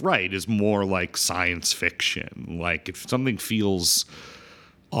half, right, is more like science fiction. Like if something feels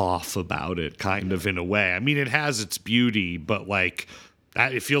off about it, kind of in a way. I mean, it has its beauty, but like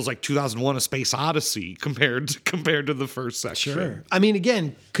that, it feels like 2001: A Space Odyssey compared to the first section. Sure. I mean,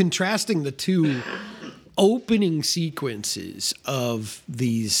 again, contrasting the two opening sequences of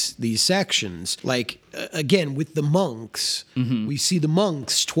these sections, like again with the monks, we see the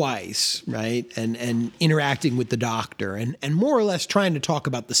monks twice, right, and interacting with the doctor, and more or less trying to talk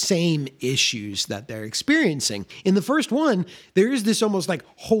about the same issues that they're experiencing. In the first one, there is this almost like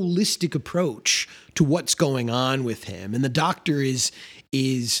holistic approach to what's going on with him, and the doctor is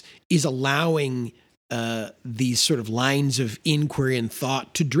allowing these sort of lines of inquiry and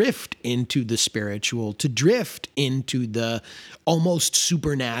thought to drift into the spiritual, to drift into the almost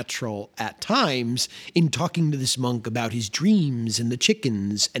supernatural at times, in talking to this monk about his dreams and the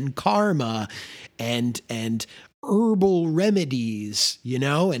chickens and karma and herbal remedies,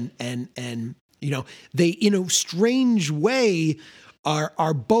 and they in a strange way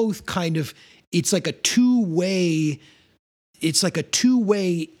are both kind of, it's like a two-way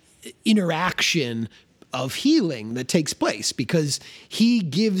interaction of healing that takes place, because he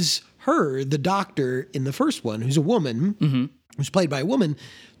gives her, the doctor in the first one, who's a woman, who's played by a woman,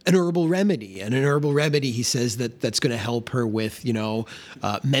 an herbal remedy. And an herbal remedy, he says, that's going to help her with,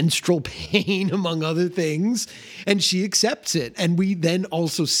 menstrual pain, among other things. And she accepts it. And we then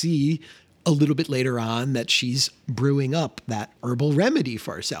also see a little bit later on that she's brewing up that herbal remedy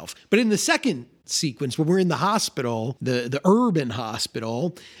for herself. But in the second sequence, when we're in the hospital, the urban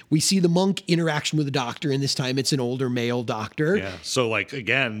hospital, we see the monk interaction with the doctor, and this time it's an older male doctor. Yeah. So like,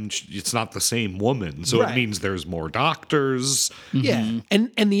 again, it's not the same woman. So Right. It means there's more doctors. Yeah.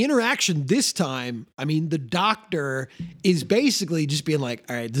 And the interaction this time, I mean, the doctor is basically just being like,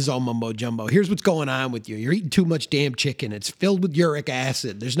 all right, this is all mumbo jumbo. Here's what's going on with you. You're eating too much damn chicken. It's filled with uric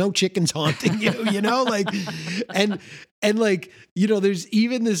acid. There's no chickens haunting you, like, and like, there's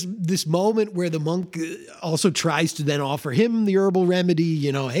even this moment where the monk also tries to then offer him the herbal remedy,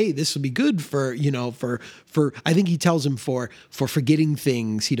 hey, this will be good for I think he tells him for forgetting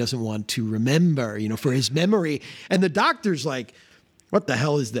things he doesn't want to remember, for his memory. And the doctor's like, what the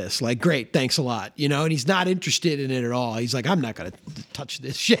hell is this? Like, great, thanks a lot, and he's not interested in it at all. He's like, I'm not going to touch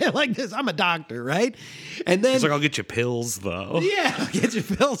this shit like this. I'm a doctor, right? And then he's like, I'll get you pills, though. Yeah, I'll get you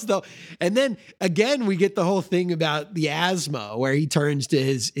pills, though. And then, again, we get the whole thing about the asthma, where he turns to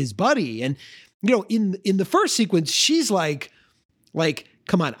his buddy. And, in the first sequence, she's like,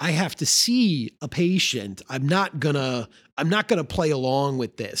 come on, I have to see a patient. I'm not gonna play along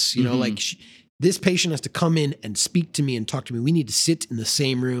with this, this patient has to come in and speak to me and talk to me. We need to sit in the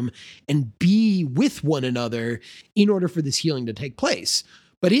same room and be with one another in order for this healing to take place.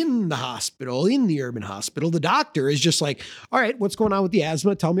 But in the hospital, in the urban hospital, the doctor is just like, all right, what's going on with the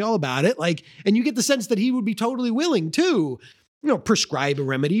asthma? Tell me all about it. Like, and you get the sense that he would be totally willing to, prescribe a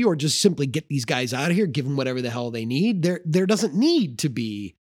remedy or just simply get these guys out of here, give them whatever the hell they need. There doesn't need to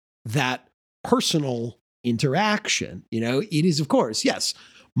be that personal interaction. It is, of course, yes,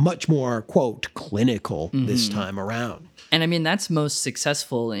 much more, quote, clinical this time around. And I mean, that's most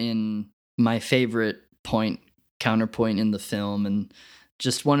successful in my favorite counterpoint in the film, and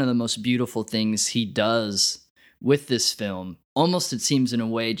just one of the most beautiful things he does with this film. Almost, it seems in a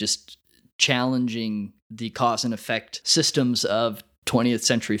way, just challenging the cause and effect systems of 20th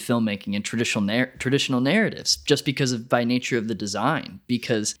century filmmaking and traditional narratives, just by nature of the design.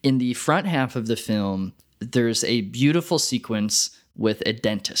 Because in the front half of the film, there's a beautiful sequence with a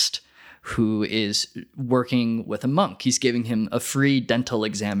dentist who is working with a monk. He's giving him a free dental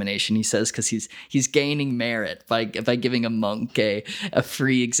examination, he says, because he's gaining merit by giving a monk a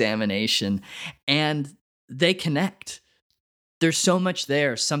free examination. And they connect. There's so much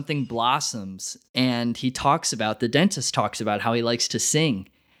there. Something blossoms. And the dentist talks about how he likes to sing.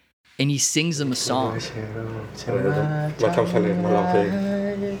 And he sings him a song.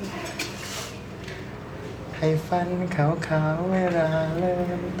 ให้ฟันขาวๆเวลาเริ่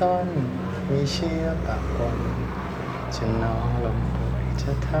มต้นมีเชื้อปะปนจะนอนลงป่วยจ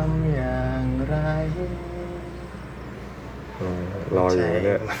ะทำอย่างไรรออยู่เ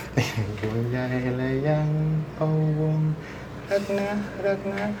นี่ยดวงใหญ่และยังเป่าวงรักนะ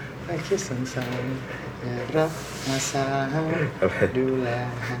และคิดสงสารอย่ารับอาสาดูแล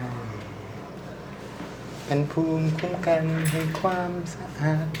ให้เป็นภูมิคุ้มกันให้ความสะอ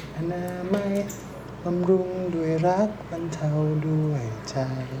าดอนามัยบำรุงด้วยรักบรรเทาด้วยใจ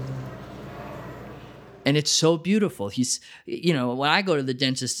And it's so beautiful. He's, when I go to the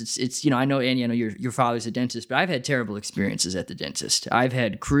dentist, it's I know, Annie, I know your father's a dentist, but I've had terrible experiences at the dentist. I've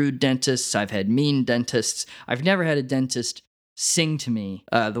had crude dentists. I've had mean dentists. I've never had a dentist sing to me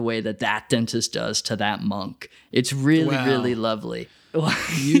the way that dentist does to that monk. It's really, really lovely.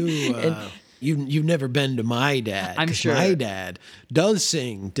 You've never been to my dad. I'm sure. My dad does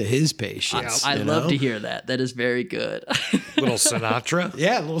sing to his patients. I love to hear that. That is very good. Little Sinatra?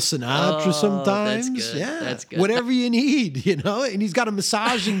 Yeah, a little Sinatra sometimes. That's good. Yeah, that's good. Whatever you need, and he's got a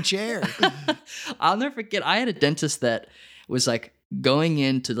massaging chair. I'll never forget, I had a dentist that was like going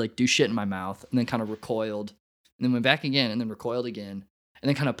in to like do shit in my mouth and then kind of recoiled and then went back again and then recoiled again and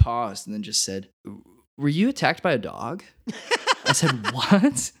then kind of paused and then just said, "Were you attacked by a dog?" I said,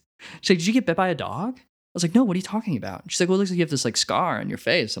 "What?" She's like, "Did you get bit by a dog?" I was like, "No, what are you talking about?" She's like, "Well, it looks like you have this like scar on your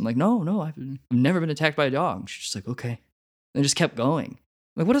face." I'm like, No, I've never been attacked by a dog. She's just like, "Okay." And just kept going.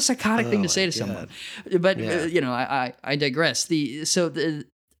 Like, what a psychotic thing to say to someone. But, I digress. So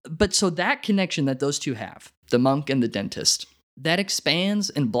that connection that those two have, the monk and the dentist, that expands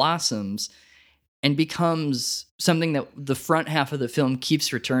and blossoms and becomes something that the front half of the film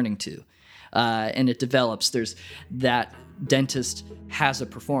keeps returning to. And it develops. There's that dentist has a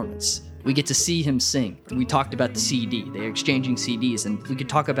performance. We get to see him sing. We talked about the CD. They're exchanging CDs, and we could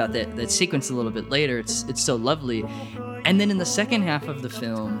talk about that sequence a little bit later. It's so lovely. And then in the second half of the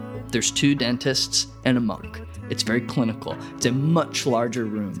film, there's two dentists and a monk. It's very clinical. It's a much larger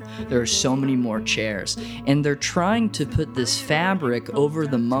room. There are so many more chairs. And they're trying to put this fabric over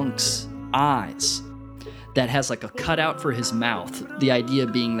the monk's eyes that has like a cutout for his mouth. The idea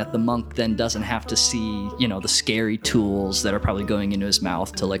being that the monk then doesn't have to see, the scary tools that are probably going into his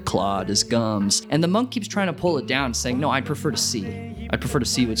mouth to like claw at his gums. And the monk keeps trying to pull it down, saying, "No, I'd prefer to see. I'd prefer to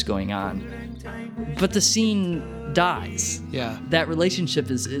see what's going on." But the scene dies. Yeah. That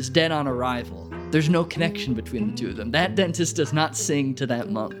relationship is dead on arrival. There's no connection between the two of them. That dentist does not sing to that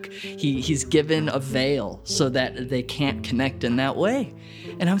monk. He's given a veil so that they can't connect in that way.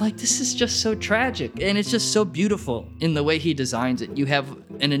 And I'm like, this is just so tragic. And it's just so beautiful in the way he designs it. You have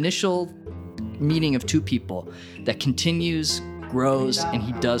an initial meeting of two people that continues, grows, and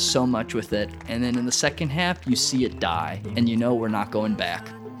he does so much with it. And then in the second half, you see it die. And we're not going back.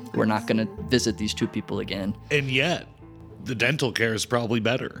 We're not going to visit these two people again. And yet, the dental care is probably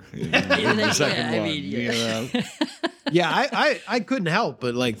better in the second one. Yeah, I couldn't help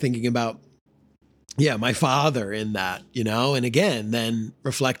but like thinking about, my father in that, and again, then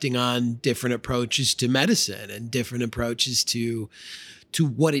reflecting on different approaches to medicine and different approaches to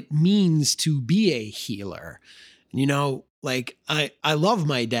what it means to be a healer. Like I love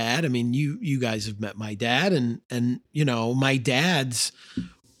my dad. I mean, you guys have met my dad and my dad's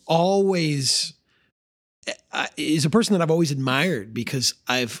always is a person that I've always admired because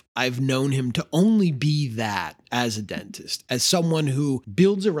I've known him to only be that as a dentist, as someone who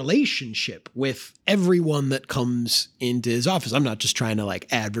builds a relationship with everyone that comes into his office. I'm not just trying to like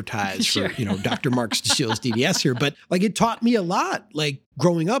advertise for, Dr. Mark Stachil's DDS here, but like it taught me a lot, like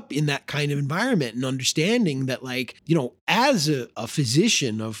growing up in that kind of environment and understanding that like, as a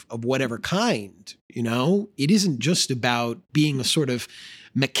physician of whatever kind, it isn't just about being a sort of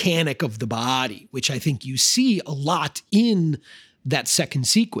mechanic of the body, which I think you see a lot in that second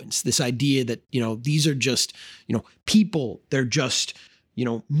sequence. This idea that, these are just, people, they're just,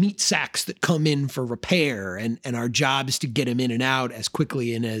 meat sacks that come in for repair and our job is to get them in and out as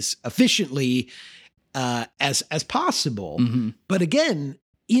quickly and as efficiently as possible. Mm-hmm. But again,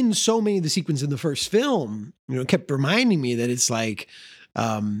 in so many of the sequences in the first film, it kept reminding me that it's like,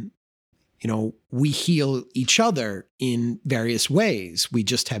 we heal each other in various ways. We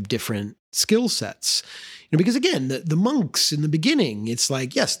just have different skill sets. Because again, the monks in the beginning, it's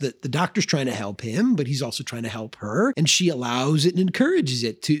like, yes, the doctor's trying to help him, but he's also trying to help her. And she allows it and encourages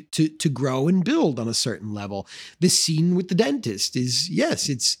it to grow and build on a certain level. This scene with the dentist is, yes,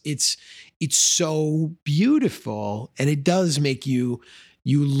 it's so beautiful. And it does make you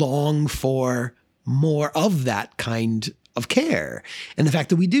long for more of that kind of care. And the fact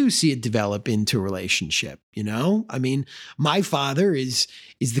that we do see it develop into a relationship, you know? I mean, my father is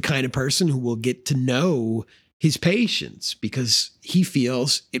the kind of person who will get to know his patients because he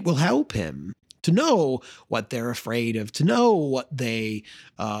feels it will help him to know what they're afraid of, to know what they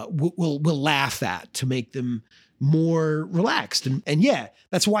will laugh at, to make them more relaxed. And yeah,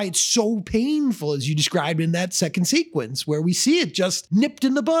 that's why it's so painful, as you described in that second sequence, where we see it just nipped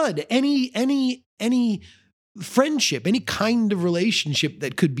in the bud. Any friendship, any kind of relationship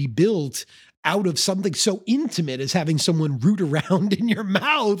that could be built out of something so intimate as having someone root around in your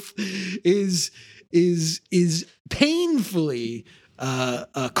mouth is painfully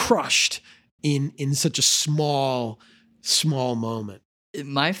crushed in such a small moment.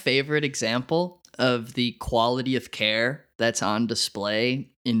 My favorite example of the quality of care that's on display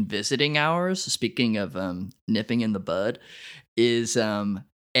in visiting hours, speaking of nipping in the bud, is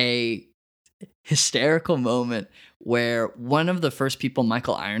a hysterical moment where one of the first people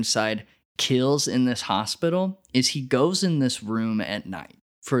Michael Ironside kills in this hospital is he goes in this room at night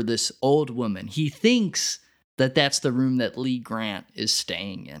for this old woman. He thinks that that's the room that Lee Grant is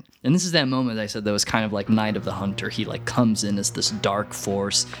staying in. And this is that moment I said that was kind of like Night of the Hunter. He like comes in as this dark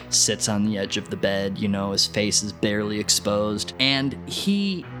force, sits on the edge of the bed, you know, his face is barely exposed. And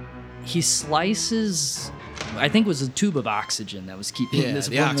he slices, I think it was a tube of oxygen that was keeping this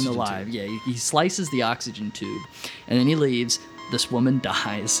woman alive. Tube. Yeah, he slices the oxygen tube and then he leaves. This woman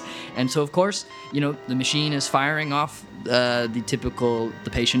dies. And so, of course, you know, the machine is firing off the typical, the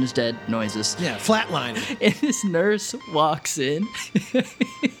patient is dead noises. Yeah, flatline. And this nurse walks in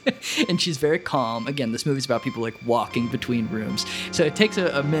and she's very calm. Again, this movie's about people like walking between rooms. So it takes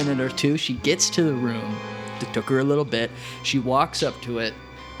a minute or two. She gets to the room. It took her a little bit. She walks up to it,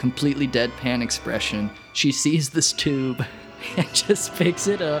 completely deadpan expression. She sees this tube and just picks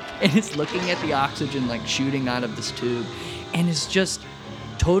it up and is looking at the oxygen like shooting out of this tube. And is just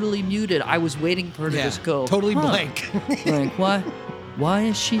totally muted. I was waiting for her to just go totally blank. Like, why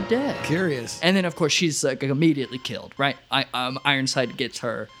is she dead? Curious. And then, of course, she's like immediately killed, right? Ironside gets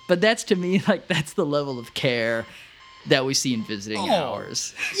her. But that's, to me, like, that's the level of care that we see in visiting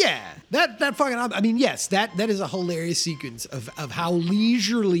hours. Yeah, that fucking, I mean, yes, that is a hilarious sequence of how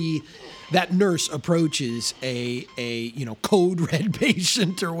leisurely that nurse approaches a you know, code red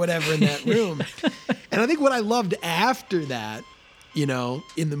patient or whatever in that room. And I think what I loved after that, you know,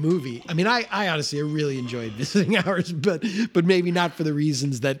 in the movie, I mean, I honestly really enjoyed visiting hours, but maybe not for the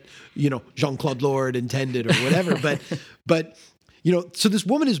reasons that, you know, Jean-Claude Lord intended or whatever, but you know, so this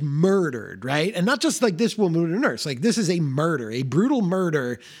woman is murdered, right? And not just like this woman, a nurse. Like, this is a murder, a brutal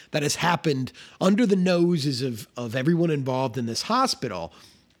murder that has happened under the noses of everyone involved in this hospital.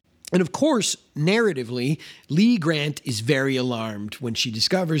 And of course, narratively, Lee Grant is very alarmed when she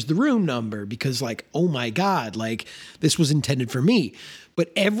discovers the room number because, like, oh my God, like, this was intended for me.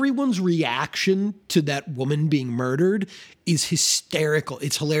 But everyone's reaction to that woman being murdered is hysterical.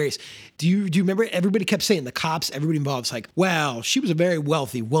 It's hilarious. Do you remember? Everybody kept saying, the cops, everybody involved is like, well, she was a very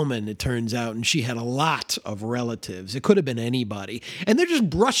wealthy woman, it turns out, and she had a lot of relatives. It could have been anybody. And they're just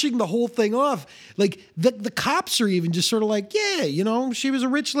brushing the whole thing off. Like, the cops are even just sort of like, yeah, you know, she was a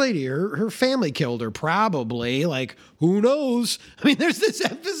rich lady. Her family killed her, probably. Like, who knows? I mean, there's this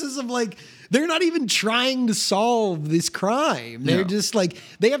emphasis of like, they're not even trying to solve this crime. They're just like,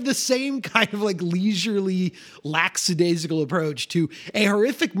 they have the same kind of like leisurely, lackadaisical approach to a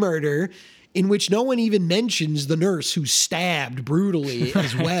horrific murder in which no one even mentions the nurse who stabbed brutally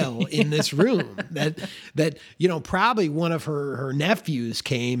as well in this room. That you know, probably one of her nephews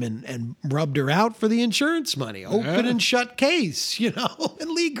came and rubbed her out for the insurance money. Open and shut case, you know?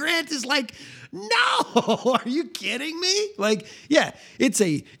 And Lee Grant is like, no, are you kidding me? Like, yeah, it's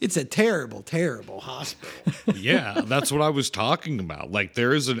a terrible, terrible hospital. Yeah, that's what I was talking about. Like,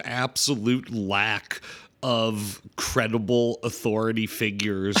 there is an absolute lack of credible authority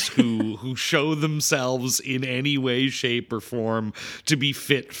figures who show themselves in any way, shape, or form to be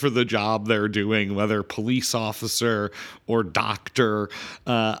fit for the job they're doing, whether police officer or doctor.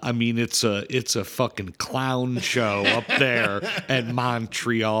 I mean, it's a fucking clown show up there at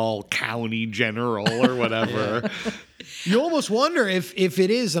Montreal County General or whatever. Yeah. You almost wonder if it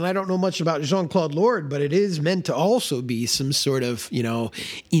is, and I don't know much about Jean-Claude Lord, but it is meant to also be some sort of, you know,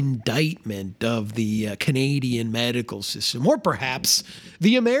 indictment of the Canadian medical system, or perhaps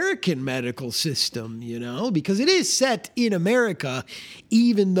the American medical system, you know, because it is set in America,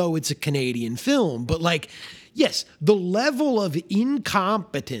 even though it's a Canadian film. But like, yes, the level of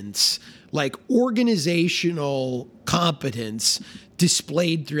incompetence, like organizational competence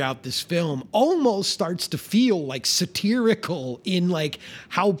displayed throughout this film almost starts to feel like satirical in like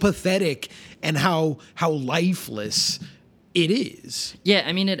how pathetic and how lifeless it is. Yeah,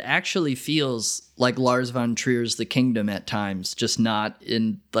 I mean, it actually feels like Lars von Trier's The Kingdom at times, just not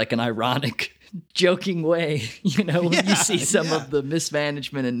in like an ironic, joking way, when you see some of the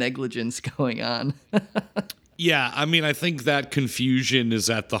mismanagement and negligence going on. Yeah, I mean, I think that confusion is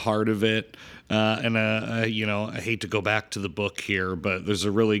at the heart of it. I hate to go back to the book here, but there's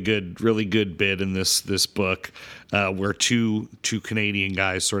a really good bit in this book where two Canadian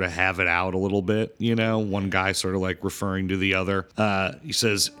guys sort of have it out a little bit. One guy sort of like referring to the other. He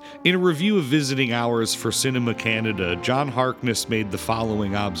says, in a review of visiting hours for Cinema Canada, John Harkness made the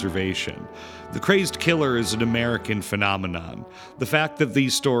following observation. The crazed killer is an American phenomenon. The fact that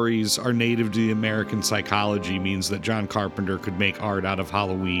these stories are native to the American psychology means that John Carpenter could make art out of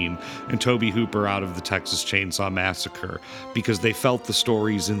Halloween and Tobe Hooper out of the Texas Chainsaw Massacre because they felt the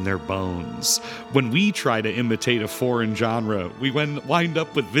stories in their bones. When we try to imitate a foreign genre, we wind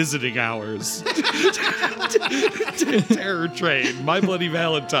up with Visiting Hours, Terror Train, My Bloody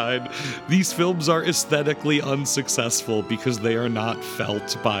Valentine. These films are aesthetically unsuccessful because they are not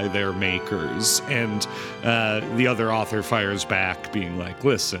felt by their makers. And the other author fires back, being like,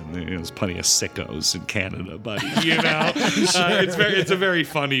 "Listen, there's plenty of sickos in Canada, buddy." It's a very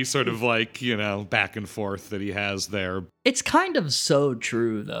funny sort of like back and forth that he has there. It's kind of so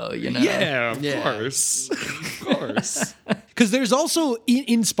true, though. Yeah, of course, of course. Because there's also,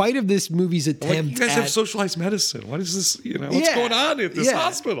 in spite of this movie's attempt, you guys have socialized medicine. What is this? What's going on at this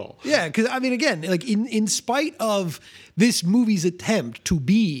hospital? Yeah, because I mean, again, like in spite of this movie's attempt to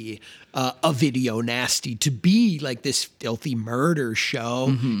be a video nasty, to be like this filthy murder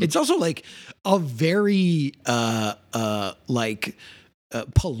show, it's also like a very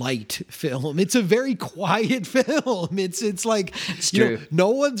polite film. It's a very quiet film. It's like, no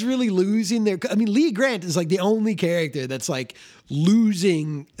one's really losing their, I mean, Lee Grant is like the only character that's like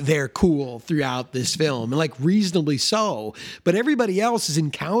losing their cool throughout this film, and like reasonably so, but everybody else is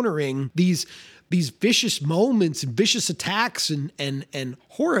encountering these vicious moments and vicious attacks and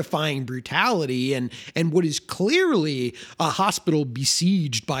horrifying brutality and what is clearly a hospital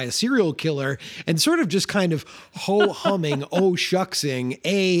besieged by a serial killer, and sort of just kind of ho-humming, oh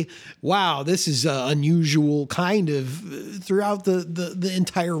shucksing, wow, this is unusual kind of throughout the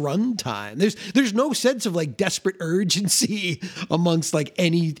entire runtime. There's no sense of like desperate urgency amongst like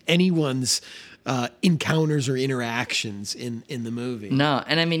anyone's encounters or interactions in the movie. No,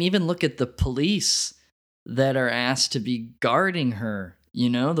 and I mean, even look at the police that are asked to be guarding her,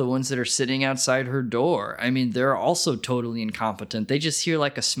 the ones that are sitting outside her door. I mean, they're also totally incompetent. They just hear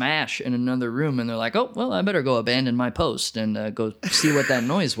like a smash in another room and they're like, oh, well, I better go abandon my post and go see what that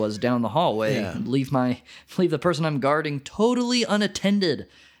noise was down the hallway. Yeah. And leave the person I'm guarding totally unattended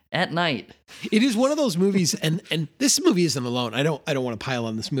at night. It is one of those movies, and this movie isn't alone. I don't want to pile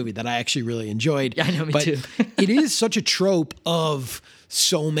on this movie that I actually really enjoyed. Yeah, I know, me too. It is such a trope of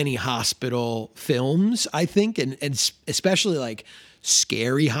so many hospital films, I think, and especially like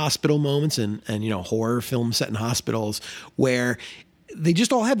scary hospital moments and horror films set in hospitals, where they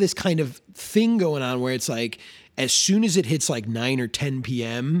just all have this kind of thing going on where it's like, as soon as it hits like 9 or 10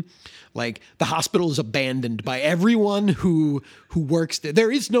 p.m., like the hospital is abandoned by everyone who works there.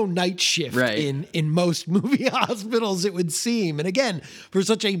 There is no night shift in most movie hospitals, it would seem. And again, for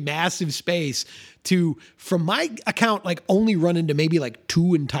such a massive space to, from my account, like only run into maybe like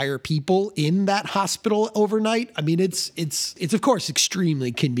 2 entire people in that hospital overnight. I mean, it's of course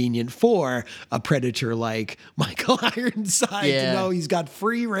extremely convenient for a predator like Michael Ironside to know he's got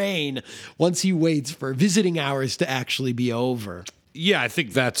free reign once he waits for visiting hours to actually be over. Yeah, I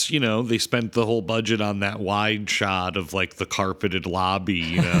think that's, they spent the whole budget on that wide shot of like the carpeted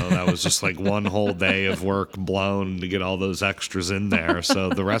lobby, that was just like one whole day of work blown to get all those extras in there. So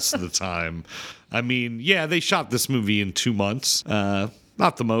the rest of the time, I mean, yeah, they shot this movie in 2 months.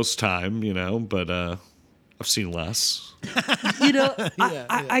 Not the most time, but I've seen less.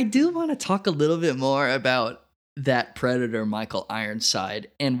 I do want to talk a little bit more about that predator, Michael Ironside.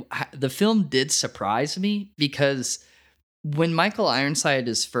 And the film did surprise me because when Michael Ironside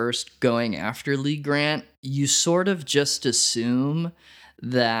is first going after Lee Grant, you sort of just assume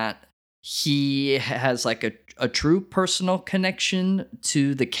that he has like a true personal connection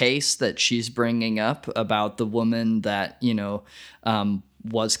to the case that she's bringing up about the woman that,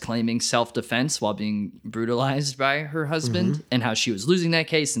 was claiming self-defense while being brutalized by her husband, and how she was losing that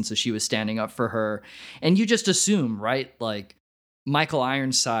case. And so she was standing up for her. And you just assume, right? Like Michael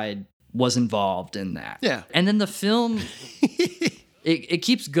Ironside was involved in that. Yeah. And then the film, it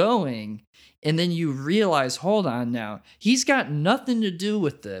keeps going. And then you realize, hold on now, he's got nothing to do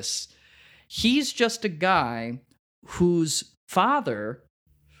with this. He's just a guy whose father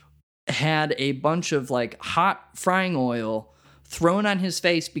had a bunch of like hot frying oil thrown on his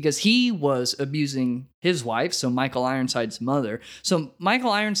face because he was abusing his wife, so Michael Ironside's mother. So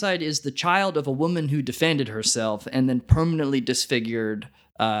Michael Ironside is the child of a woman who defended herself and then permanently disfigured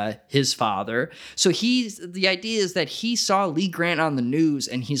his father. So the idea is that he saw Lee Grant on the news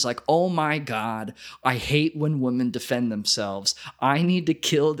and he's like, oh my God, I hate when women defend themselves. I need to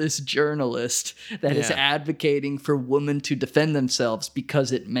kill this journalist that is advocating for women to defend themselves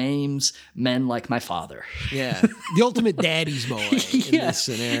because it maims men like my father. Yeah. The ultimate daddy's boy in this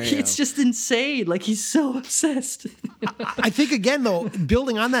scenario. It's just insane. Like, he's so obsessed. I think, again, though,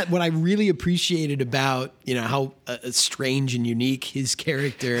 building on that, what I really appreciated about, how strange and unique his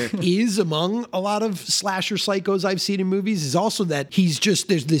character is among a lot of slasher psychos I've seen in movies is also that he's just,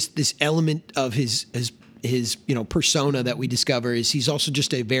 there's this element of his persona that we discover is he's also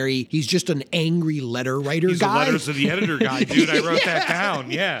just he's just an angry letter writer guy. He's a letters to the editor guy, dude. I wrote that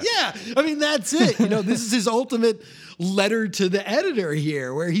down. Yeah. Yeah. I mean, that's it. This is his ultimate letter to the editor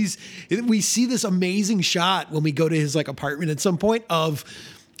here, where we see this amazing shot when we go to his apartment at some point of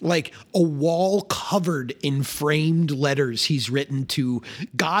like a wall covered in framed letters he's written to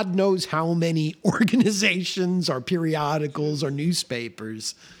God knows how many organizations or periodicals or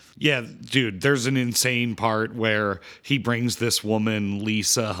newspapers. Yeah, dude, there's an insane part where he brings this woman,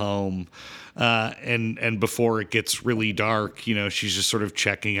 Lisa, home. And before it gets really dark, she's just sort of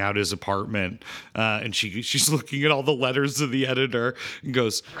checking out his apartment. And she's looking at all the letters of the editor and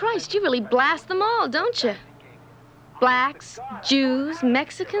goes, Christ, you really blast them all, don't you? Blacks, Jews,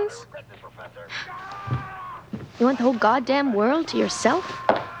 Mexicans. You want the whole goddamn world to yourself?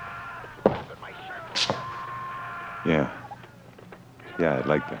 Yeah, I'd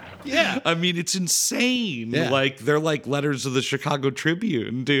like that. Yeah. I mean, it's insane. Yeah. Like, they're like letters of the Chicago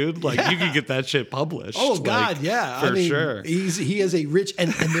Tribune, dude. Like, you could get that shit published. Oh, God, yeah. For sure. He has a rich,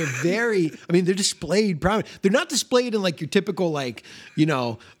 and they're very, they're displayed proud. They're not displayed in, your typical,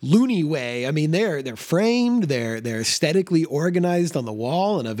 loony way. They're framed, they're aesthetically organized on the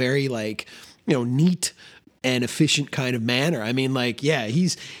wall in a very, neat and efficient kind of manner. He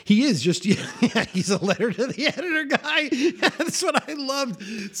is just, he's a letter to the editor guy. That's what I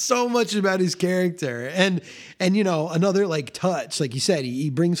loved so much about his character. And another touch, like you said, he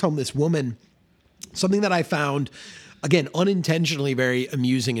brings home this woman. Something that I found, again, unintentionally very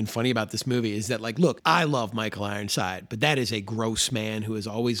amusing and funny about this movie is that, look, I love Michael Ironside, but that is a gross man who has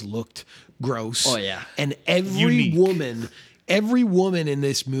always looked gross. Oh, yeah. And every woman in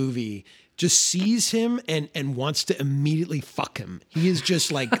this movie just sees him and wants to immediately fuck him. He is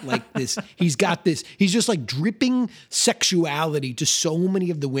just like this. He's just dripping sexuality to so many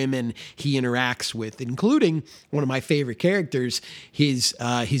of the women he interacts with, including one of my favorite characters, his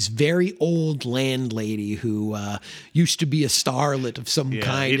very old landlady who used to be a starlet of some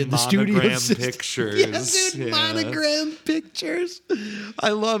kind in the studio pictures. Yes, dude, monogram pictures. I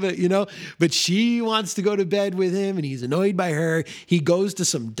love it, But she wants to go to bed with him and he's annoyed by her. He goes to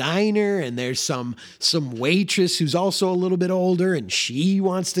some diner and there's some waitress who's also a little bit older and she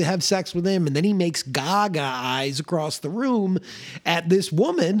wants to have sex with him. And then he makes gaga eyes across the room at this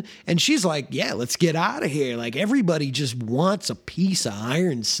woman. And she's like, yeah, let's get out of here. Everybody just wants a piece of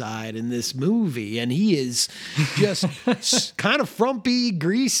Ironside in this movie. And he is just kind of frumpy,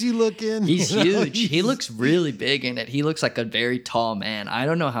 greasy looking. He's huge. He looks really big in it. He looks like a very tall man. I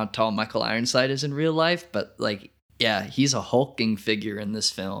don't know how tall Michael Ironside is in real life, but yeah, he's a hulking figure in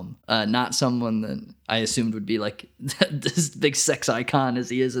this film. Not someone that I assumed would be this big sex icon as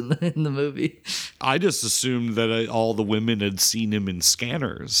he is in the movie. I just assumed that all the women had seen him in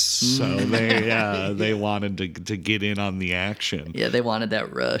Scanners, so they wanted to get in on the action. Yeah, they wanted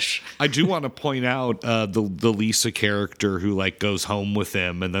that rush. I do want to point out the Lisa character who goes home with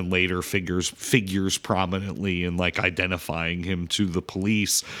him and then later figures prominently in identifying him to the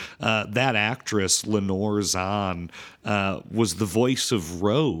police. That actress Lenore Zahn was the voice of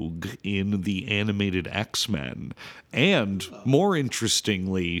Rogue in the animated X-Men. And more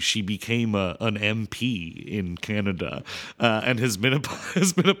interestingly, she became an MP in Canada and has been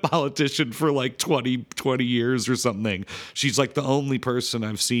a politician for 20 years or something. She's the only person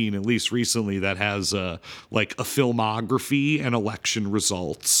I've seen, at least recently, that has a filmography and election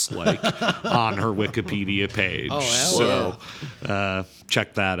results on her Wikipedia page. Oh, hell so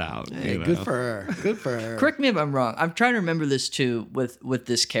check that out. Hey, good for her. Good for her. Correct me if I'm wrong. I'm trying to remember this too with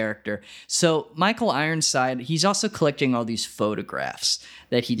this character. So Michael Ironside, he's also collecting all these photographs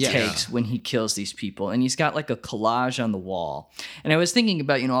that he takes when he kills these people, and he's got a collage on the wall. And I was thinking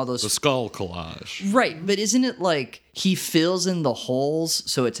about all those the skull collage, right? But isn't it he fills in the holes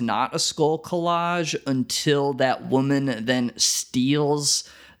so it's not a skull collage until that woman then steals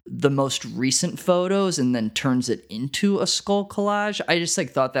the most recent photos and then turns it into a skull collage. I just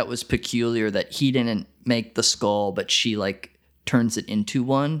like thought that was peculiar that he didn't make the skull, but she like turns it into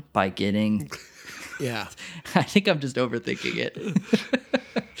one by getting. Yeah. I think I'm just overthinking it.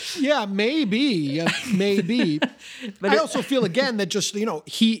 Yeah, maybe. But I also feel again that just,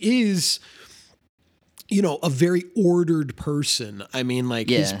 he is, a very ordered person. I mean, like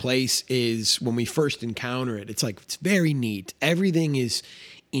his place is, when we first encounter it, it's like, it's very neat. Everything is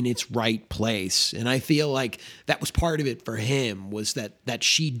in its right place. And I feel like that was part of it for him, was that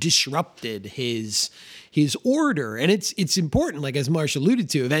she disrupted his order. And it's important, like as Marsh alluded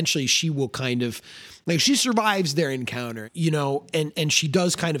to, eventually she will kind of, like she survives their encounter, and she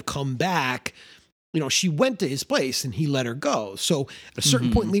does kind of come back. She went to his place and he let her go. So at a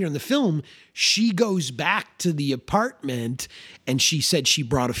certain point later in the film, she goes back to the apartment and she said she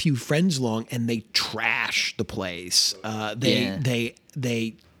brought a few friends along and they trash the place.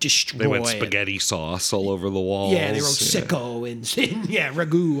 They destroy. They went spaghetti sauce all over the walls. Yeah, they wrote sicko and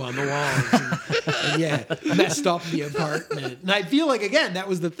ragu on the walls. And messed up the apartment. And I feel like, again, that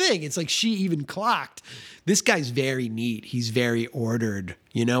was the thing. It's like she even clocked, this guy's very neat. He's very ordered.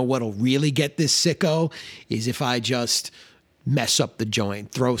 What'll really get this sicko is if I just mess up the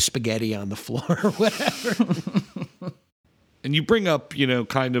joint, throw spaghetti on the floor or whatever. And you bring up,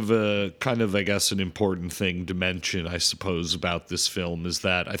 kind of, I guess, an important thing to mention, I suppose, about this film is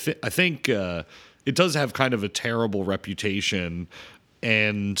that I think it does have kind of a terrible reputation.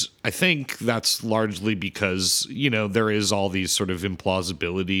 And I think that's largely because, there is all these sort of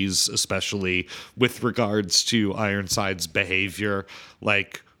implausibilities, especially with regards to Ironside's behavior,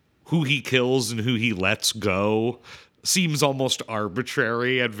 like who he kills and who he lets go seems almost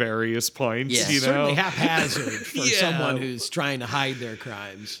arbitrary at various points. Yeah, certainly haphazard for someone who's trying to hide their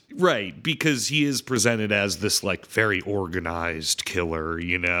crimes. Right, because he is presented as this like very organized killer,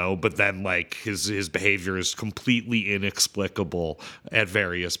 but then like his behavior is completely inexplicable at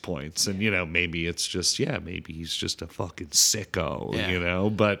various points. And maybe it's just maybe he's just a fucking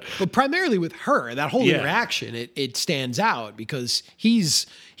sicko, but primarily with her, that whole interaction, it stands out because he's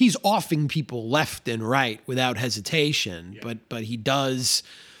offing people left and right without hesitation. But he does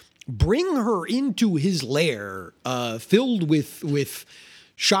bring her into his lair, filled with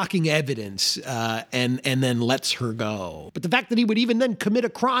shocking evidence, and then lets her go. But the fact that he would even then commit a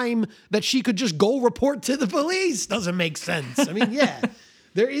crime that she could just go report to the police doesn't make sense. I mean,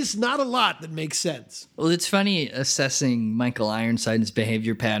 there is not a lot that makes sense. Well, it's funny assessing Michael Ironside's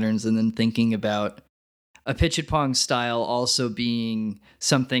behavior patterns and then thinking about Apichatpong style also being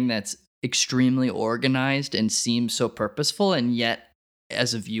something that's extremely organized and seems so purposeful, and yet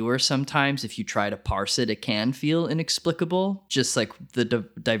as a viewer sometimes if you try to parse it, it can feel inexplicable, just like the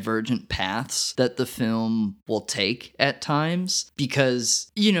divergent paths that the film will take at times,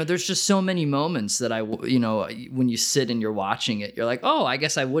 because there's just so many moments that when you sit and you're watching it, you're like, oh, I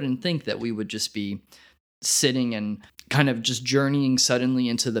guess I wouldn't think that we would just be sitting and kind of just journeying suddenly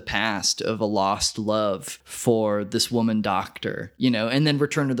into the past of a lost love for this woman doctor, and then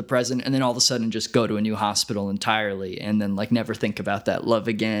return to the present, and then all of a sudden just go to a new hospital entirely, and then like never think about that love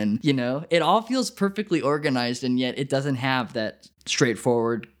again. It all feels perfectly organized, and yet it doesn't have that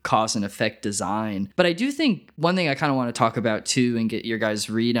straightforward cause and effect design. But I do think one thing I kind of want to talk about too and get your guys'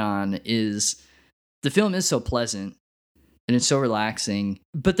 read on is the film is so pleasant and it's so relaxing,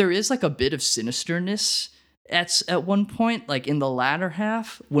 but there is like a bit of sinisterness at one point, like in the latter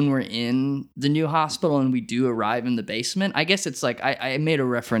half, when we're in the new hospital and we do arrive in the basement. I guess it's like I made a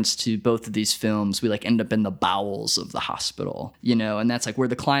reference to both of these films. We like end up in the bowels of the hospital, and that's like where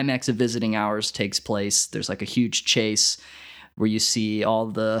the climax of Visiting Hours takes place. There's like a huge chase where you see all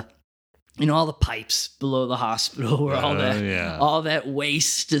the all the pipes below the hospital where all that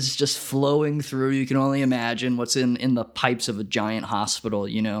waste is just flowing through. You can only imagine what's in the pipes of a giant hospital,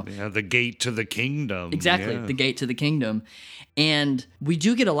 Yeah, the gate to the kingdom. Exactly, the gate to the kingdom. And we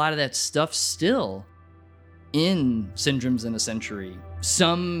do get a lot of that stuff still in Syndromes in a Century.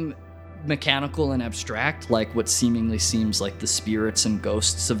 Some mechanical and abstract, like what seemingly seems like the spirits and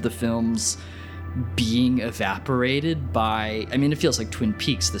ghosts of the films being evaporated by, it feels like Twin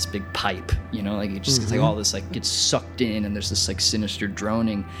Peaks, this big pipe, like it just like all this like gets sucked in and there's this like sinister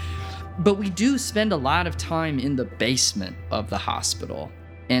droning. But we do spend a lot of time in the basement of the hospital,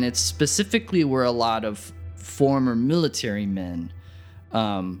 and it's specifically where a lot of former military men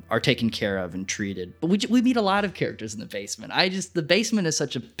are taken care of and treated. But we meet a lot of characters in the basement. The basement is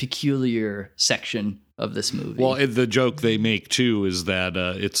such a peculiar section of this movie. Well, the joke they make too is that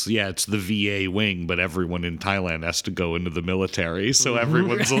it's the VA wing, but everyone in Thailand has to go into the military, so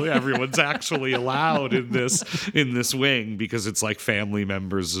everyone's actually allowed in this wing because it's like family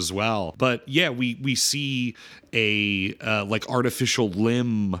members as well. But yeah, we see a like artificial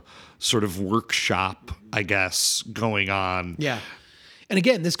limb sort of workshop, I guess, going on. Yeah. And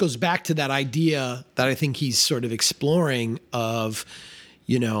again, this goes back to that idea that I think he's sort of exploring of,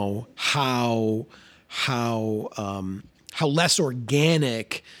 how less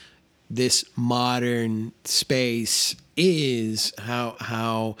organic this modern space is,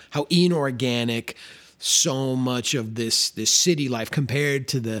 how inorganic so much of this city life compared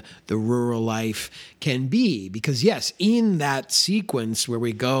to the rural life can be. Because yes, in that sequence where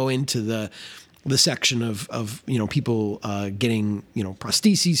we go into the section of people getting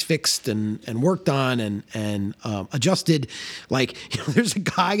prostheses fixed and worked on and adjusted, like there's a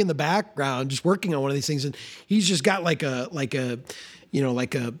guy in the background just working on one of these things, and he's just got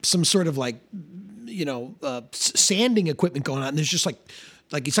some sort of sanding equipment going on, and there's just like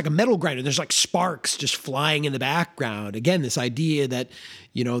it's like a metal grinder. There's like sparks just flying in the background. Again, this idea that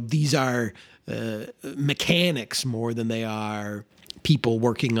these are mechanics more than they are people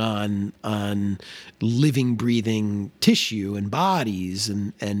working on living, breathing tissue and bodies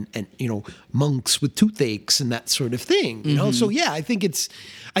and monks with toothaches and that sort of thing. So yeah, I think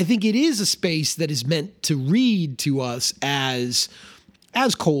it is a space that is meant to read to us as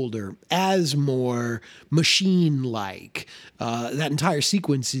colder, as more machine-like. That entire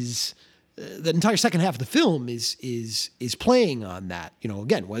sequence is. The entire second half of the film is playing on that.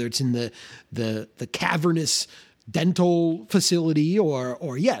 Again, whether it's in the cavernous dental facility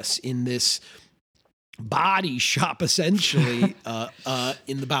or yes, in this body shop essentially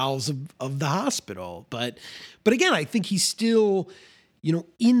in the bowels of the hospital. But again, I think he's still,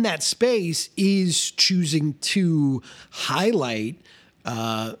 in that space is choosing to highlight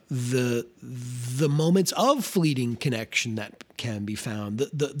the moments of fleeting connection that can be found,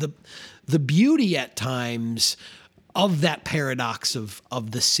 the beauty at times of that paradox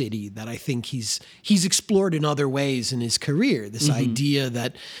of the city that I think he's explored in other ways in his career. This idea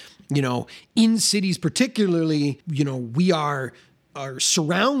that, in cities particularly, we are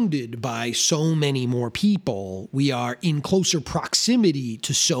surrounded by so many more people. We are in closer proximity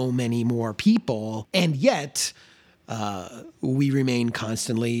to so many more people, and yet we remain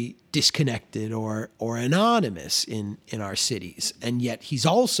constantly disconnected or anonymous in our cities. And yet he's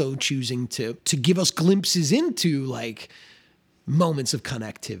also choosing to give us glimpses into like moments of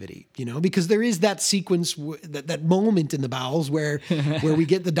connectivity, because there is that sequence, that moment in the bowels where we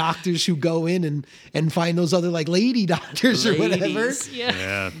get the doctors who go in and find those other like lady doctors or whatever.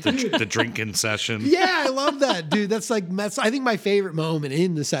 Yeah, the drinking session. Yeah, I love that, dude. That's I think my favorite moment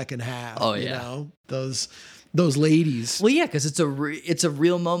in the second half. Oh yeah, those ladies. Well, yeah, because it's a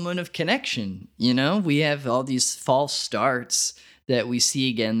real moment of connection. We have all these false starts that we see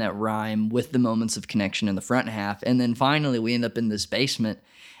again that rhyme with the moments of connection in the front half, and then finally we end up in this basement,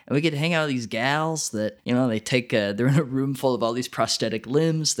 and we get to hang out with these gals that they're in a room full of all these prosthetic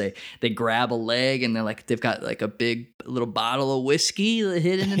limbs. They grab a leg and they've got like a big little bottle of whiskey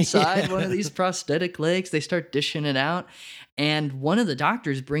hidden inside one of these prosthetic legs. They start dishing it out. And one of the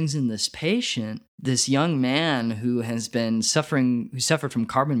doctors brings in this patient, this young man who suffered from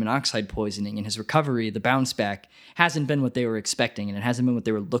carbon monoxide poisoning. In his recovery, the bounce back hasn't been what they were expecting, and it hasn't been what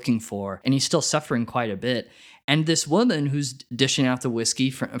they were looking for. And he's still suffering quite a bit. And this woman who's dishing out the whiskey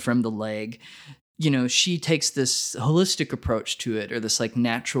from the leg, she takes this holistic approach to it, or this like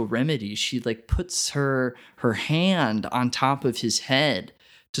natural remedy. She like puts her hand on top of his head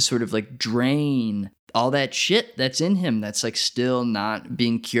to sort of like drain all that shit that's in him that's like still not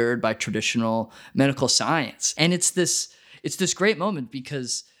being cured by traditional medical science. And it's this great moment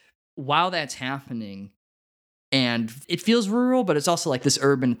because while that's happening, and it feels rural, but it's also like this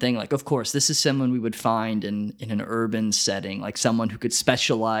urban thing. Like, of course, this is someone we would find in an urban setting, like someone who could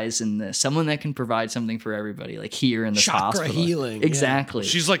specialize in this, someone that can provide something for everybody, like here in this chakra hospital. Healing. Exactly. Yeah.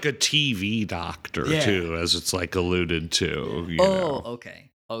 She's like a TV doctor too, as it's like alluded to. Okay.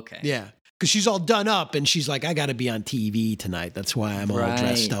 Yeah. Because she's all done up and she's like, I got to be on TV tonight. That's why I'm all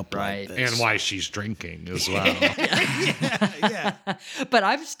dressed up like this. And why she's drinking as well. yeah. But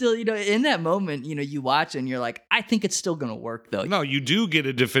I'm still, in that moment, you watch and you're like, I think it's still going to work though. No, you do get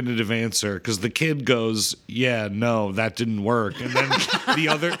a definitive answer because the kid goes, yeah, no, that didn't work. And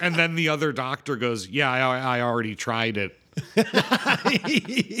then the other doctor goes, yeah, I already tried it.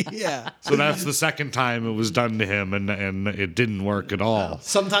 Yeah. So that's the second time it was done to him, and it didn't work at all.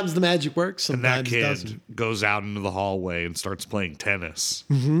 Sometimes the magic works, And that sometimes kid it doesn't. goes out into the hallway and starts playing tennis,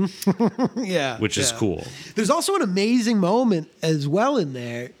 Yeah. which is cool. There's also an amazing moment as well in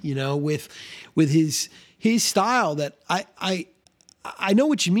there, with his style that I know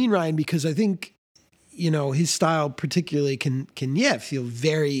what you mean, Ryan, because I think his style particularly can feel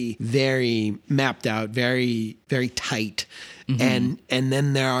very, very mapped out, very, very tight. And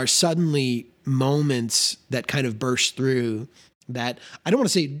then there are suddenly moments that kind of burst through that I don't want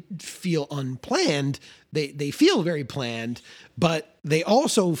to say feel unplanned. They feel very planned, but they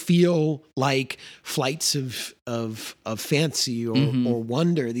also feel like flights of fancy or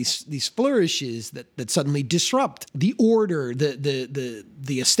wonder. These flourishes that suddenly disrupt the order, the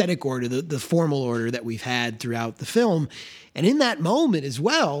aesthetic order, the formal order that we've had throughout the film. And in that moment as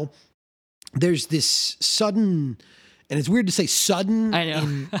well, there's this sudden, and it's weird to say sudden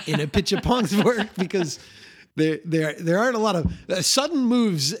in Apichatpong's work because there aren't a lot of sudden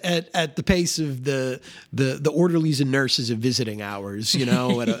moves at the pace of the orderlies and nurses of visiting hours,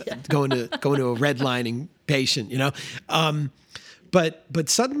 going to a redlining patient, But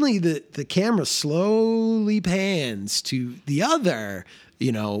suddenly the camera slowly pans to the other,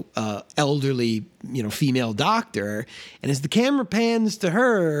 elderly, female doctor. And as the camera pans to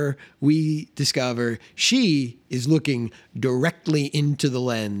her, we discover she is looking directly into the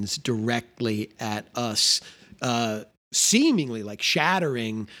lens, directly at us, seemingly like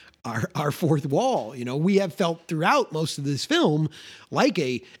shattering our fourth wall. We have felt throughout most of this film like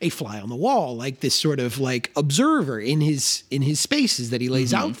a fly on the wall, like this sort of like observer in his spaces that he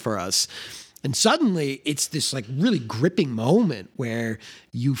lays out for us. And suddenly it's this like really gripping moment where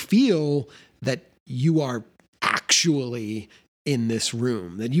you feel that you are actually in this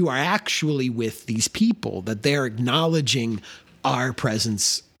room, that you are actually with these people, that they're acknowledging our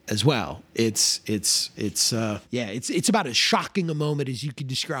presence as well. It's about as shocking a moment as you could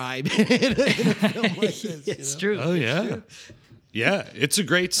describe in a film like this. It's true. Oh yeah. Yeah, it's a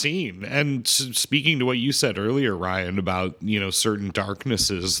great scene. And speaking to what you said earlier, Ryan, about, certain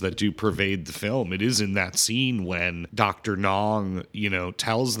darknesses that do pervade the film, it is in that scene when Dr. Nong,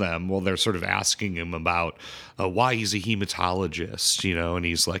 tells them, well, they're sort of asking him about why he's a hematologist, and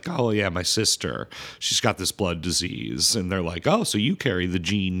he's like, oh, yeah, my sister, she's got this blood disease. And they're like, oh, so you carry the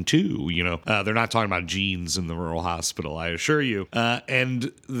gene too, They're not talking about genes in the rural hospital, I assure you. And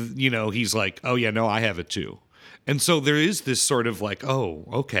he's like, oh, yeah, no, I have it too. And so there is this sort of like, oh,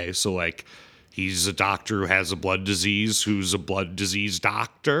 okay, so like he's a doctor who has a blood disease, who's a blood disease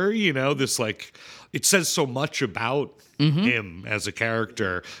doctor, this like, it says so much about him as a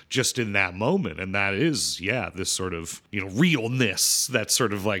character just in that moment. And that is, this sort of, realness that's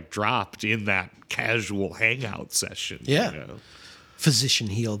sort of like dropped in that casual hangout session. Yeah. Physician,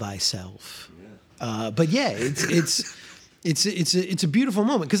 heal thyself. Yeah. But yeah, it's a beautiful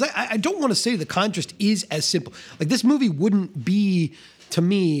moment because I don't want to say the contrast is as simple. Like this movie wouldn't be to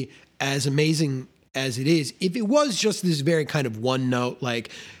me as amazing as it is if it was just this very kind of one note like,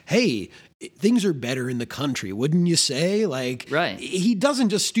 hey, things are better in the country, wouldn't you say? Like, right. He doesn't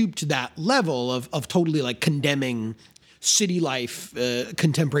just stoop to that level of totally like condemning city life,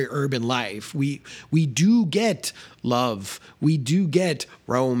 contemporary urban life. We do get love. We do get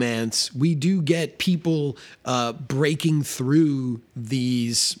romance. We do get people breaking through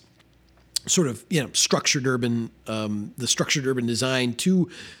these sort of structured urban, the structured urban design to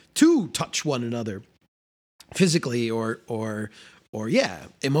touch one another physically or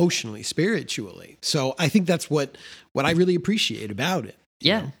emotionally, spiritually. So I think that's what I really appreciate about it.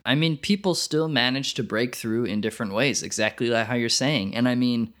 Yeah. I mean, people still manage to break through in different ways, exactly like how you're saying. And I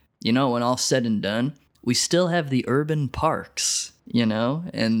mean, when all's said and done, we still have the urban parks,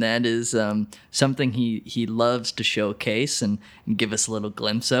 and that is something he loves to showcase and give us a little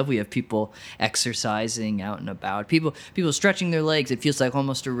glimpse of. We have people exercising out and about, people stretching their legs. It feels like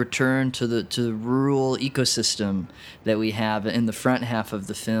almost a return to the rural ecosystem that we have in the front half of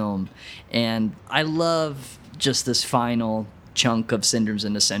the film. And I love just this final chunk of Syndromes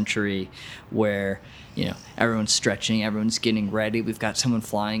in a Century where everyone's stretching, everyone's getting ready. We've got someone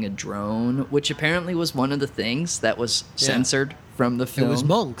flying a drone, which apparently was one of the things that was censored from the film. It was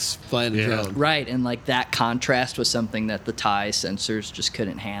monks flying a drone, right? And like that contrast was something that the Thai censors just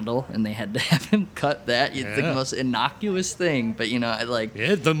couldn't handle, and they had to have him cut that. You'd think the most innocuous thing, but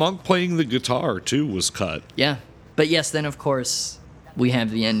the monk playing the guitar too was cut. Yeah, but yes, then of course we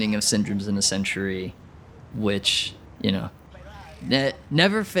have the ending of Syndromes in a Century, which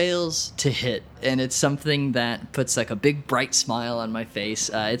never fails to hit, and it's something that puts like a big bright smile on my face.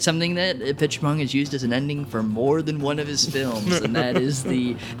 It's something that Apichatpong has used as an ending for more than one of his films, and that is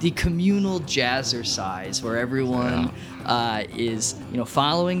the communal jazzercise, where everyone is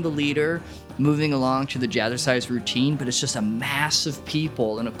following the leader, moving along to the jazzercise routine, but it's just a mass of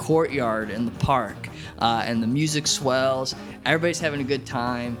people in a courtyard in the park, and the music swells, everybody's having a good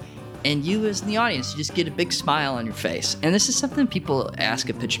time. And you, as the audience, you just get a big smile on your face. And this is something people ask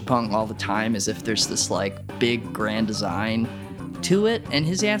Apichatpong all the time, as if there's this like big grand design to it. And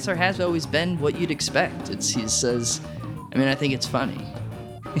his answer has always been what you'd expect. He says, I think it's funny.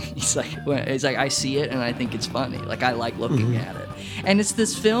 He's like, I see it and I think it's funny. Like, I like looking at it. And it's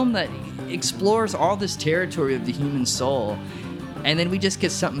this film that explores all this territory of the human soul. And then we just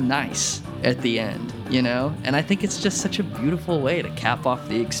get something nice at the end, And I think it's just such a beautiful way to cap off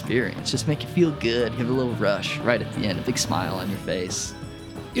the experience. Just make you feel good, give a little rush right at the end, a big smile on your face.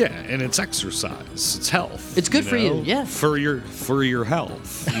 Yeah, and it's exercise. It's health. It's good for you, yeah. For your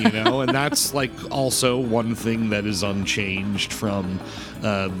health, and that's like also one thing that is unchanged from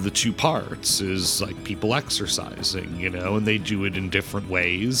the two parts is like people exercising, and they do it in different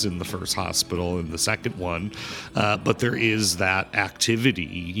ways in the first hospital and the second one. But there is that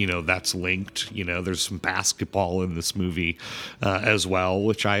activity, that's linked. There's some basketball in this movie as well,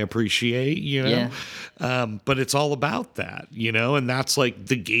 which I appreciate, Yeah. But it's all about that, and that's like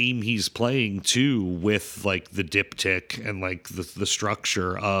the game he's playing too, with like the diptych and like the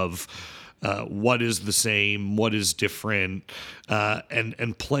structure of what is the same, what is different,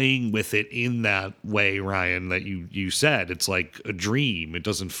 and playing with it in that way, Ryan, that you said. It's like a dream. It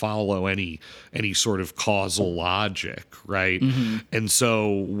doesn't follow any sort of causal logic, right? Mm-hmm. And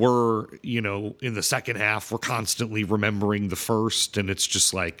so we're, in the second half, we're constantly remembering the first, and it's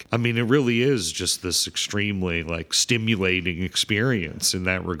just like, it really is just this extremely like stimulating experience in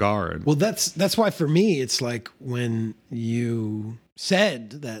that regard. Well, that's why for me, it's like when you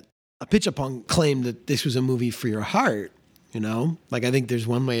said that Apichatpong claimed that this was a movie for your heart, Like, I think there's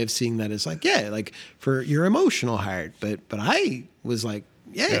one way of seeing that as like, yeah, like for your emotional heart. But I was like,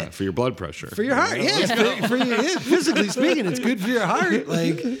 yeah, for your blood pressure. For your heart, yeah. For your, physically speaking, it's good for your heart.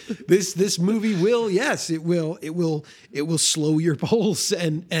 Like this movie will, yes, it will slow your pulse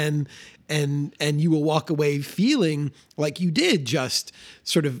and you will walk away feeling like you did just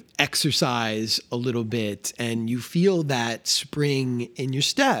sort of exercise a little bit, and you feel that spring in your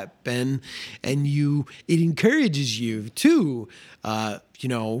step, and it encourages you to,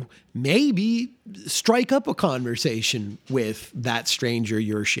 maybe strike up a conversation with that stranger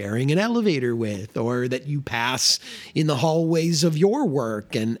you're sharing an elevator with, or that you pass in the hallways of your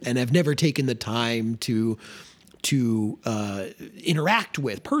work and have never taken the time to interact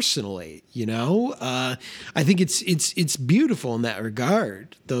with personally, I think it's beautiful in that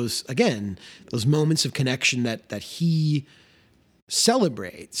regard. Those moments of connection that he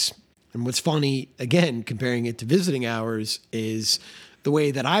celebrates. And what's funny, again, comparing it to Visiting Hours, is the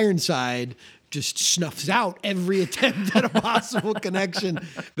way that Ironside just snuffs out every attempt at a possible connection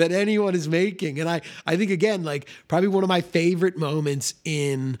that anyone is making. And I think, again, like probably one of my favorite moments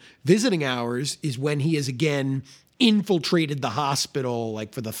in Visiting Hours is when he is again infiltrated the hospital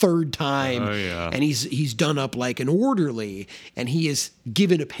like for the third time. Oh, yeah. And he's done up like an orderly, and he is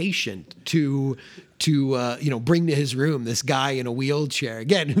given a patient to bring to his room, this guy in a wheelchair,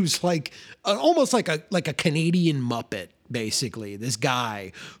 again, who's like almost like a Canadian Muppet, basically. This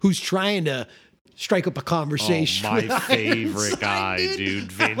guy who's trying to strike up a conversation. Oh, my favorite guy,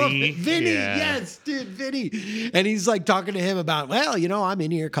 dude. Vinny. Vinny, yeah. Yes, dude, Vinny. And he's like talking to him about, well, I'm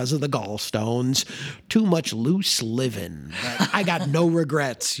in here because of the gallstones. Too much loose living. But I got no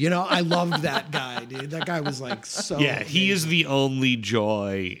regrets. I loved that guy, dude. That guy was like so Yeah, amazing. he is the only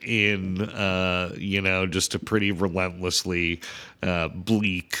joy in, just a pretty relentlessly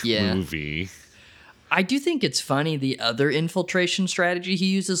bleak movie. I do think it's funny the other infiltration strategy he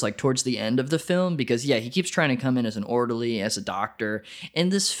uses, like towards the end of the film, because he keeps trying to come in as an orderly, as a doctor.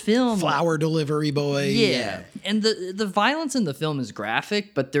 And this film, flower delivery boy. Yeah. And the violence in the film is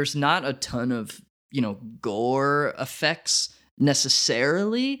graphic, but there's not a ton of, gore effects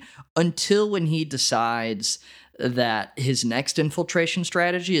necessarily until when he decides that his next infiltration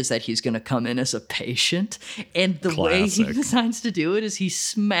strategy is that he's going to come in as a patient. And the way he decides to do it is he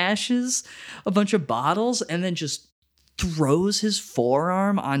smashes a bunch of bottles and then just throws his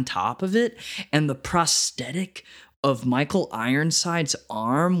forearm on top of it. And the prosthetic of Michael Ironside's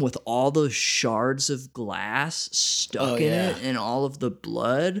arm with all those shards of glass stuck in it and all of the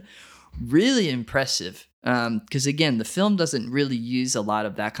blood, really impressive. Because again, the film doesn't really use a lot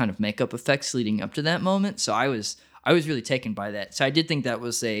of that kind of makeup effects leading up to that moment. So I was I was really taken by that. So I did think that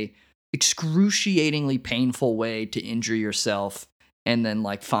was a excruciatingly painful way to injure yourself and then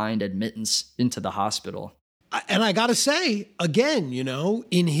like find admittance into the hospital. And I gotta say, again, you know,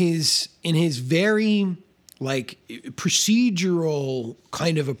 in his very like procedural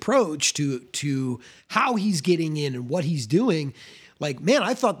kind of approach to how he's getting in and what he's doing, like, man,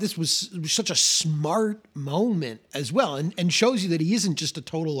 I thought this was such a smart moment as well, and shows you that he isn't just a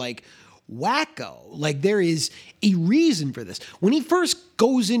total like wacko. Like, there is a reason for this. When he first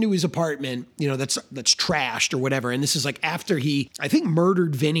goes into his apartment, you know, that's trashed or whatever, and this is like after he, I think,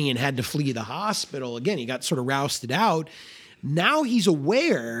 murdered Vinny and had to flee the hospital. Again, he got sort of rousted out. Now he's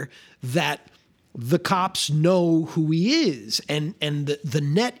aware that the cops know who he is, and the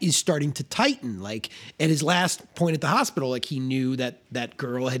net is starting to tighten. Like, at his last point at the hospital, like, he knew that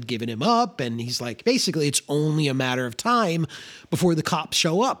girl had given him up, and he's like, basically, it's only a matter of time before the cops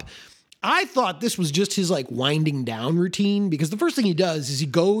show up. I thought this was just his like winding down routine, because the first thing he does is he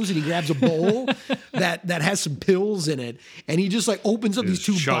goes and he grabs a bowl that has some pills in it, and he just like opens up these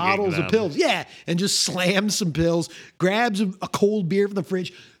 2 bottles of pills. Yeah, and just slams some pills, grabs a cold beer from the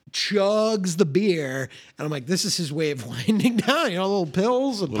fridge, chugs the beer, and I'm like, this is his way of winding down, you know, little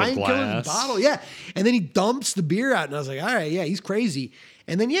pills, a painkiller bottle. Yeah. And then he dumps the beer out, and I was like, all right, yeah, he's crazy.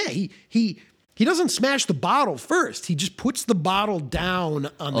 And then yeah, he doesn't smash the bottle first. He just puts the bottle down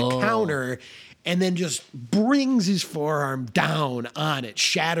on the counter and then just brings his forearm down on it,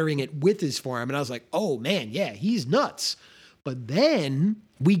 shattering it with his forearm. And I was like, oh man, yeah, he's nuts. But then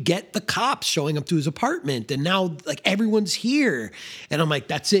we get the cops showing up to his apartment, and now like everyone's here. And I'm like,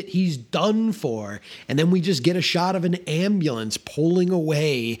 that's it. He's done for. And then we just get a shot of an ambulance pulling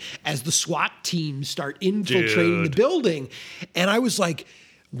away as the SWAT team start infiltrating the building. And I was like,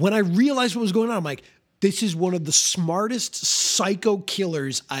 when I realized what was going on, I'm like, this is one of the smartest psycho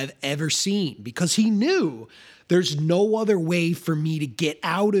killers I've ever seen, because he knew there's no other way for me to get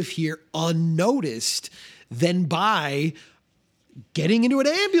out of here unnoticed than by getting into an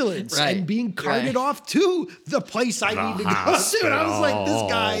ambulance and being carted off to the place I need to go to. And I was like, this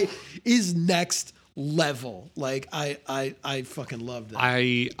guy is next level. Like, I fucking loved that.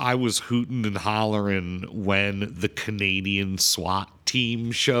 I was hooting and hollering when the Canadian SWAT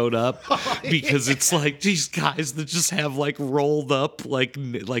team showed up, because it's like these guys that just have like rolled up like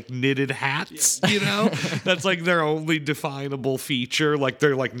knitted hats, you know. That's like their only definable feature. Like,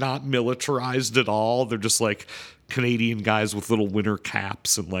 they're like not militarized at all. They're just like Canadian guys with little winter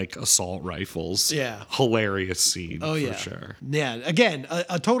caps and like assault rifles. Yeah. Hilarious scene. Oh, for yeah. sure. Yeah. Again,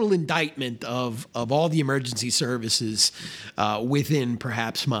 a total indictment of all the emergency services within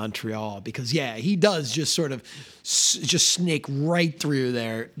perhaps Montreal, because yeah, he does just sort of just snake right through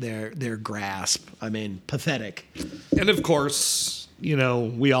their grasp. I mean, pathetic. And of course, you know,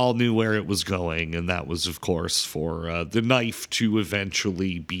 we all knew where it was going, and that was, of course, for the knife to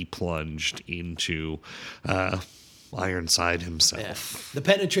eventually be plunged into Ironside himself. Yeah. The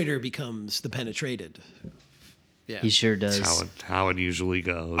penetrator becomes the penetrated. Yeah, he sure does. That's how it usually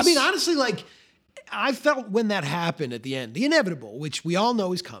goes. I mean, honestly, like, I felt when that happened at the end, the inevitable, which we all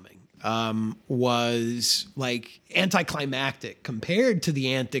know is coming, was like anticlimactic compared to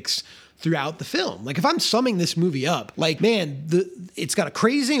the antics throughout the film. Like, if I'm summing this movie up, like, man, it's got a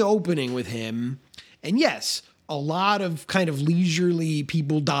crazy opening with him, and yes, a lot of kind of leisurely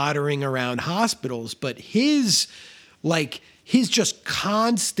people doddering around hospitals, but his just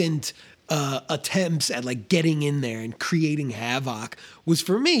constant attempts at like getting in there and creating havoc was,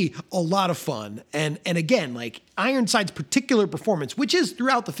 for me, a lot of fun. And again, like, Ironside's particular performance, which is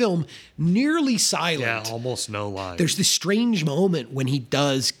throughout the film nearly silent. Yeah, almost no lines. There's this strange moment when he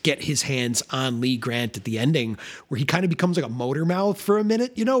does get his hands on Lee Grant at the ending, where he kind of becomes like a motor mouth for a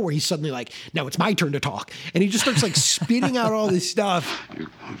minute, you know, where he's suddenly like, now it's my turn to talk. And he just starts like spitting out all this stuff. You're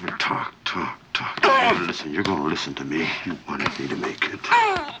going to talk. You're going to listen to me. You wanted me to make it.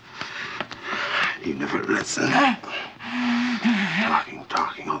 You never listen.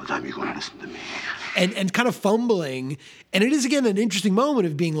 Talking all the time. You're going to listen to me. And kind of fumbling. And it is, again, an interesting moment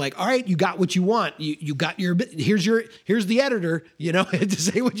of being like, all right, you got what you want. You got your bit. Here's the editor, you know, to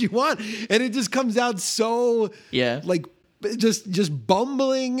say what you want. And it just comes out so like just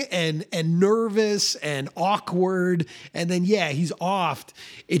bumbling and nervous and awkward. And then, yeah, he's off.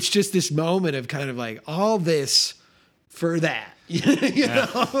 It's just this moment of kind of like all this for that. You know,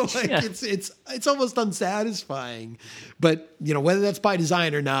 like it's almost unsatisfying, but you know, whether that's by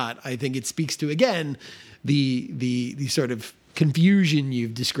design or not, I think it speaks to, again, the sort of confusion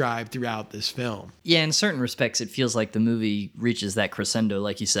you've described throughout this film. Yeah, in certain respects, it feels like the movie reaches that crescendo,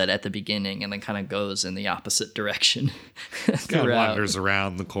 like you said, at the beginning, and then kind of goes in the opposite direction. Kind of wanders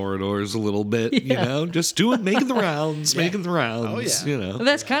around the corridors a little bit, you know, just making the rounds, making the rounds, you know. Well,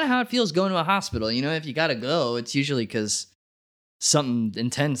 that's kind of how it feels going to a hospital. You know, if you got to go, it's usually because something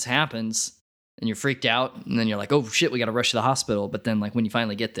intense happens and you're freaked out, and then you're like, oh shit, we got to rush to the hospital. But then, like, when you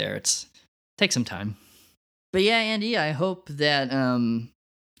finally get there, takes some time. But yeah, Andy, I hope that,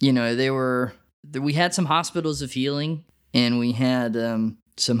 you know, we had some hospitals of healing, and we had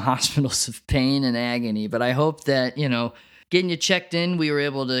some hospitals of pain and agony. But I hope that, you know, getting you checked in, we were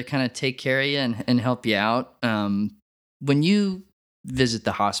able to kind of take care of you and help you out. When you visit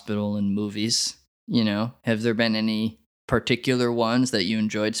the hospital in movies, you know, have there been any particular ones that you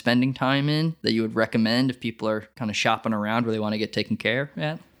enjoyed spending time in that you would recommend if people are kind of shopping around where they want to get taken care of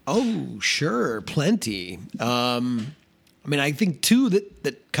at? Oh, sure. Plenty. I mean, I think two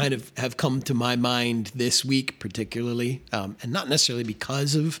that kind of have come to my mind this week particularly, and not necessarily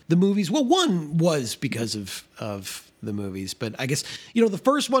because of the movies. Well, one was because of the movies, but I guess, you know, the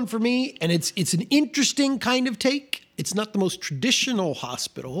first one for me, and it's an interesting kind of take. It's not the most traditional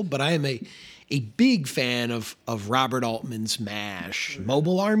hospital, but I am a big fan of Robert Altman's MASH,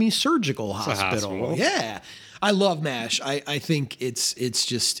 Mobile Army Surgical Hospital. Yeah. I love MASH. I think it's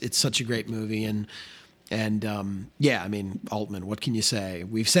such a great movie, and yeah, I mean, Altman, what can you say?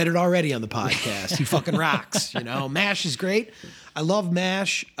 We've said it already on the podcast. He fucking rocks, you know. MASH is great. I love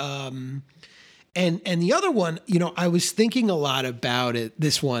MASH. And the other one, you know, I was thinking a lot about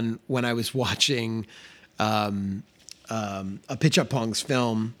this one when I was watching Apichatpong's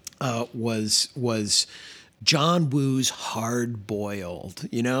film was John Woo's Hard Boiled,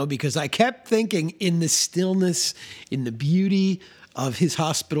 you know, because I kept thinking in the stillness, in the beauty of his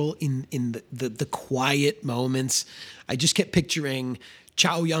hospital, in the quiet moments, I just kept picturing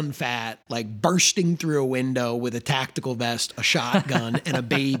Chow Yun-Fat like bursting through a window with a tactical vest, a shotgun, and a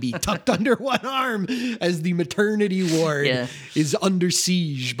baby tucked under one arm as the maternity ward is under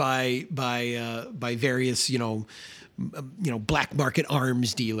siege by various, you know, black market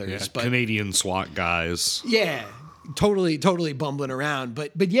arms dealers, but Canadian SWAT guys. Yeah, totally bumbling around.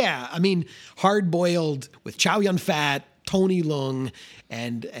 But yeah, I mean, Hard Boiled with Chow Yun-Fat, Tony Leung,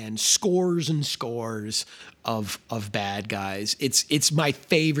 and scores and scores of bad guys. It's my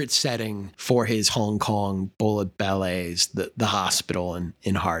favorite setting for his Hong Kong bullet ballets, the hospital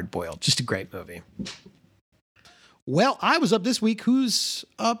in Hard Boiled. Just a great movie. Well, I was up this week. Who's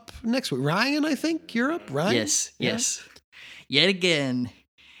up next week? Ryan, I think you're up, Ryan? Yes. Yet again,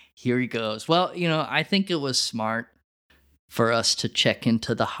 here he goes. Well, you know, I think it was smart for us to check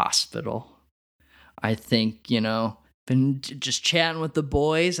into the hospital. I think, you know, been just chatting with the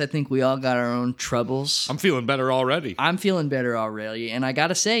boys. I think we all got our own troubles. I'm feeling better already. And I got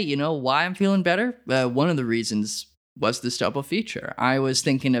to say, you know why I'm feeling better? One of the reasons was this double feature. I was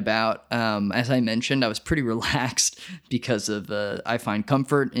thinking about, as I mentioned, I was pretty relaxed because of I find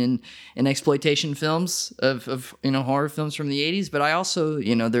comfort in exploitation films of you know, horror films from the 80s, but I also,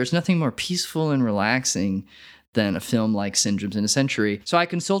 you know, there's nothing more peaceful and relaxing than a film like Syndromes in a Century. So I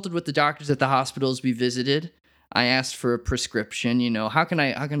consulted with the doctors at the hospitals we visited. I asked for a prescription, you know, how can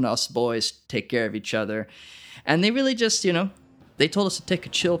us boys take care of each other? And they really just, you know, they told us to take a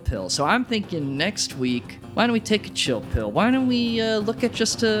chill pill. So I'm thinking next week, why don't we take a chill pill? Why don't we look at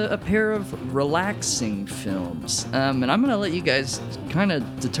just a pair of relaxing films? And I'm going to let you guys kind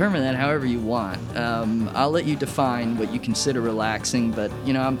of determine that however you want. I'll let you define what you consider relaxing, but,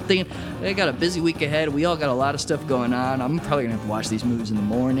 you know, I'm thinking I got a busy week ahead. We all got a lot of stuff going on. I'm probably going to have to watch these movies in the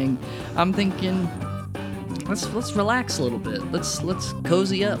morning. I'm thinking, let's relax a little bit. Let's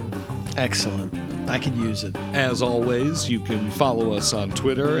cozy up. Excellent. I could use it. As always, you can follow us on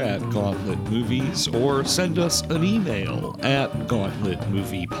Twitter at Gauntlet Movies or send us an email at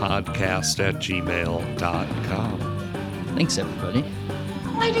gauntletmoviepodcast@gmail.com. Thanks, everybody.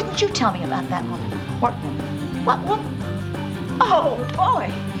 Why didn't you tell me about that woman? What woman? What woman? Oh,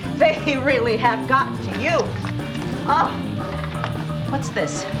 boy. They really have gotten to you. Oh. What's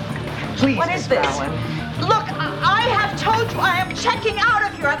this? Please, what is this? Bowen. Look, I have told you I am checking out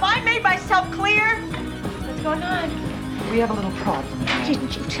of here. Have I made myself clear? What's going on? We have a little problem. Why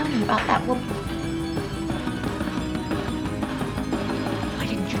didn't you tell me about that woman? Why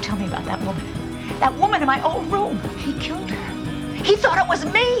didn't you tell me about that woman? That woman in my old room. He killed her. He thought it was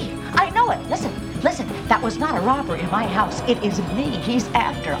me. I know it. Listen. That was not a robbery in my house. It is me he's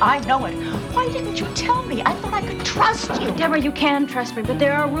after. I know it. Why didn't you tell me? I thought I could trust you. Deborah, you can trust me, but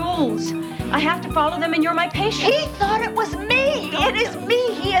there are rules. I have to follow them, and you're my patient. He thought it was me. It is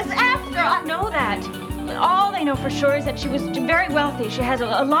me he is after. I don't know that. all they know for sure is that she was very wealthy. She has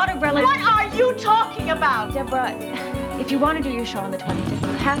a lot of relatives. What are you talking about? Deborah, if you want to do your show on the 25th, you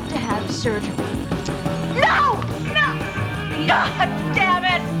have to have surgery. No! No! God damn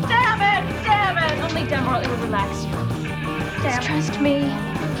it! Damn it! Damn it! Only Deborah, it will relax you. Just trust me.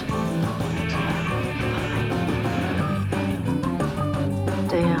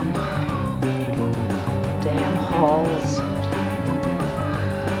 Damn Halls.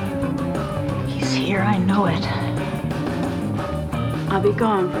 He's here, I know it. I'll be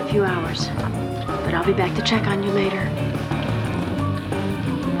gone for a few hours, but I'll be back to check on you later.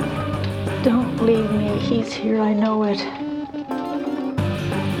 Don't leave me. He's here, I know it.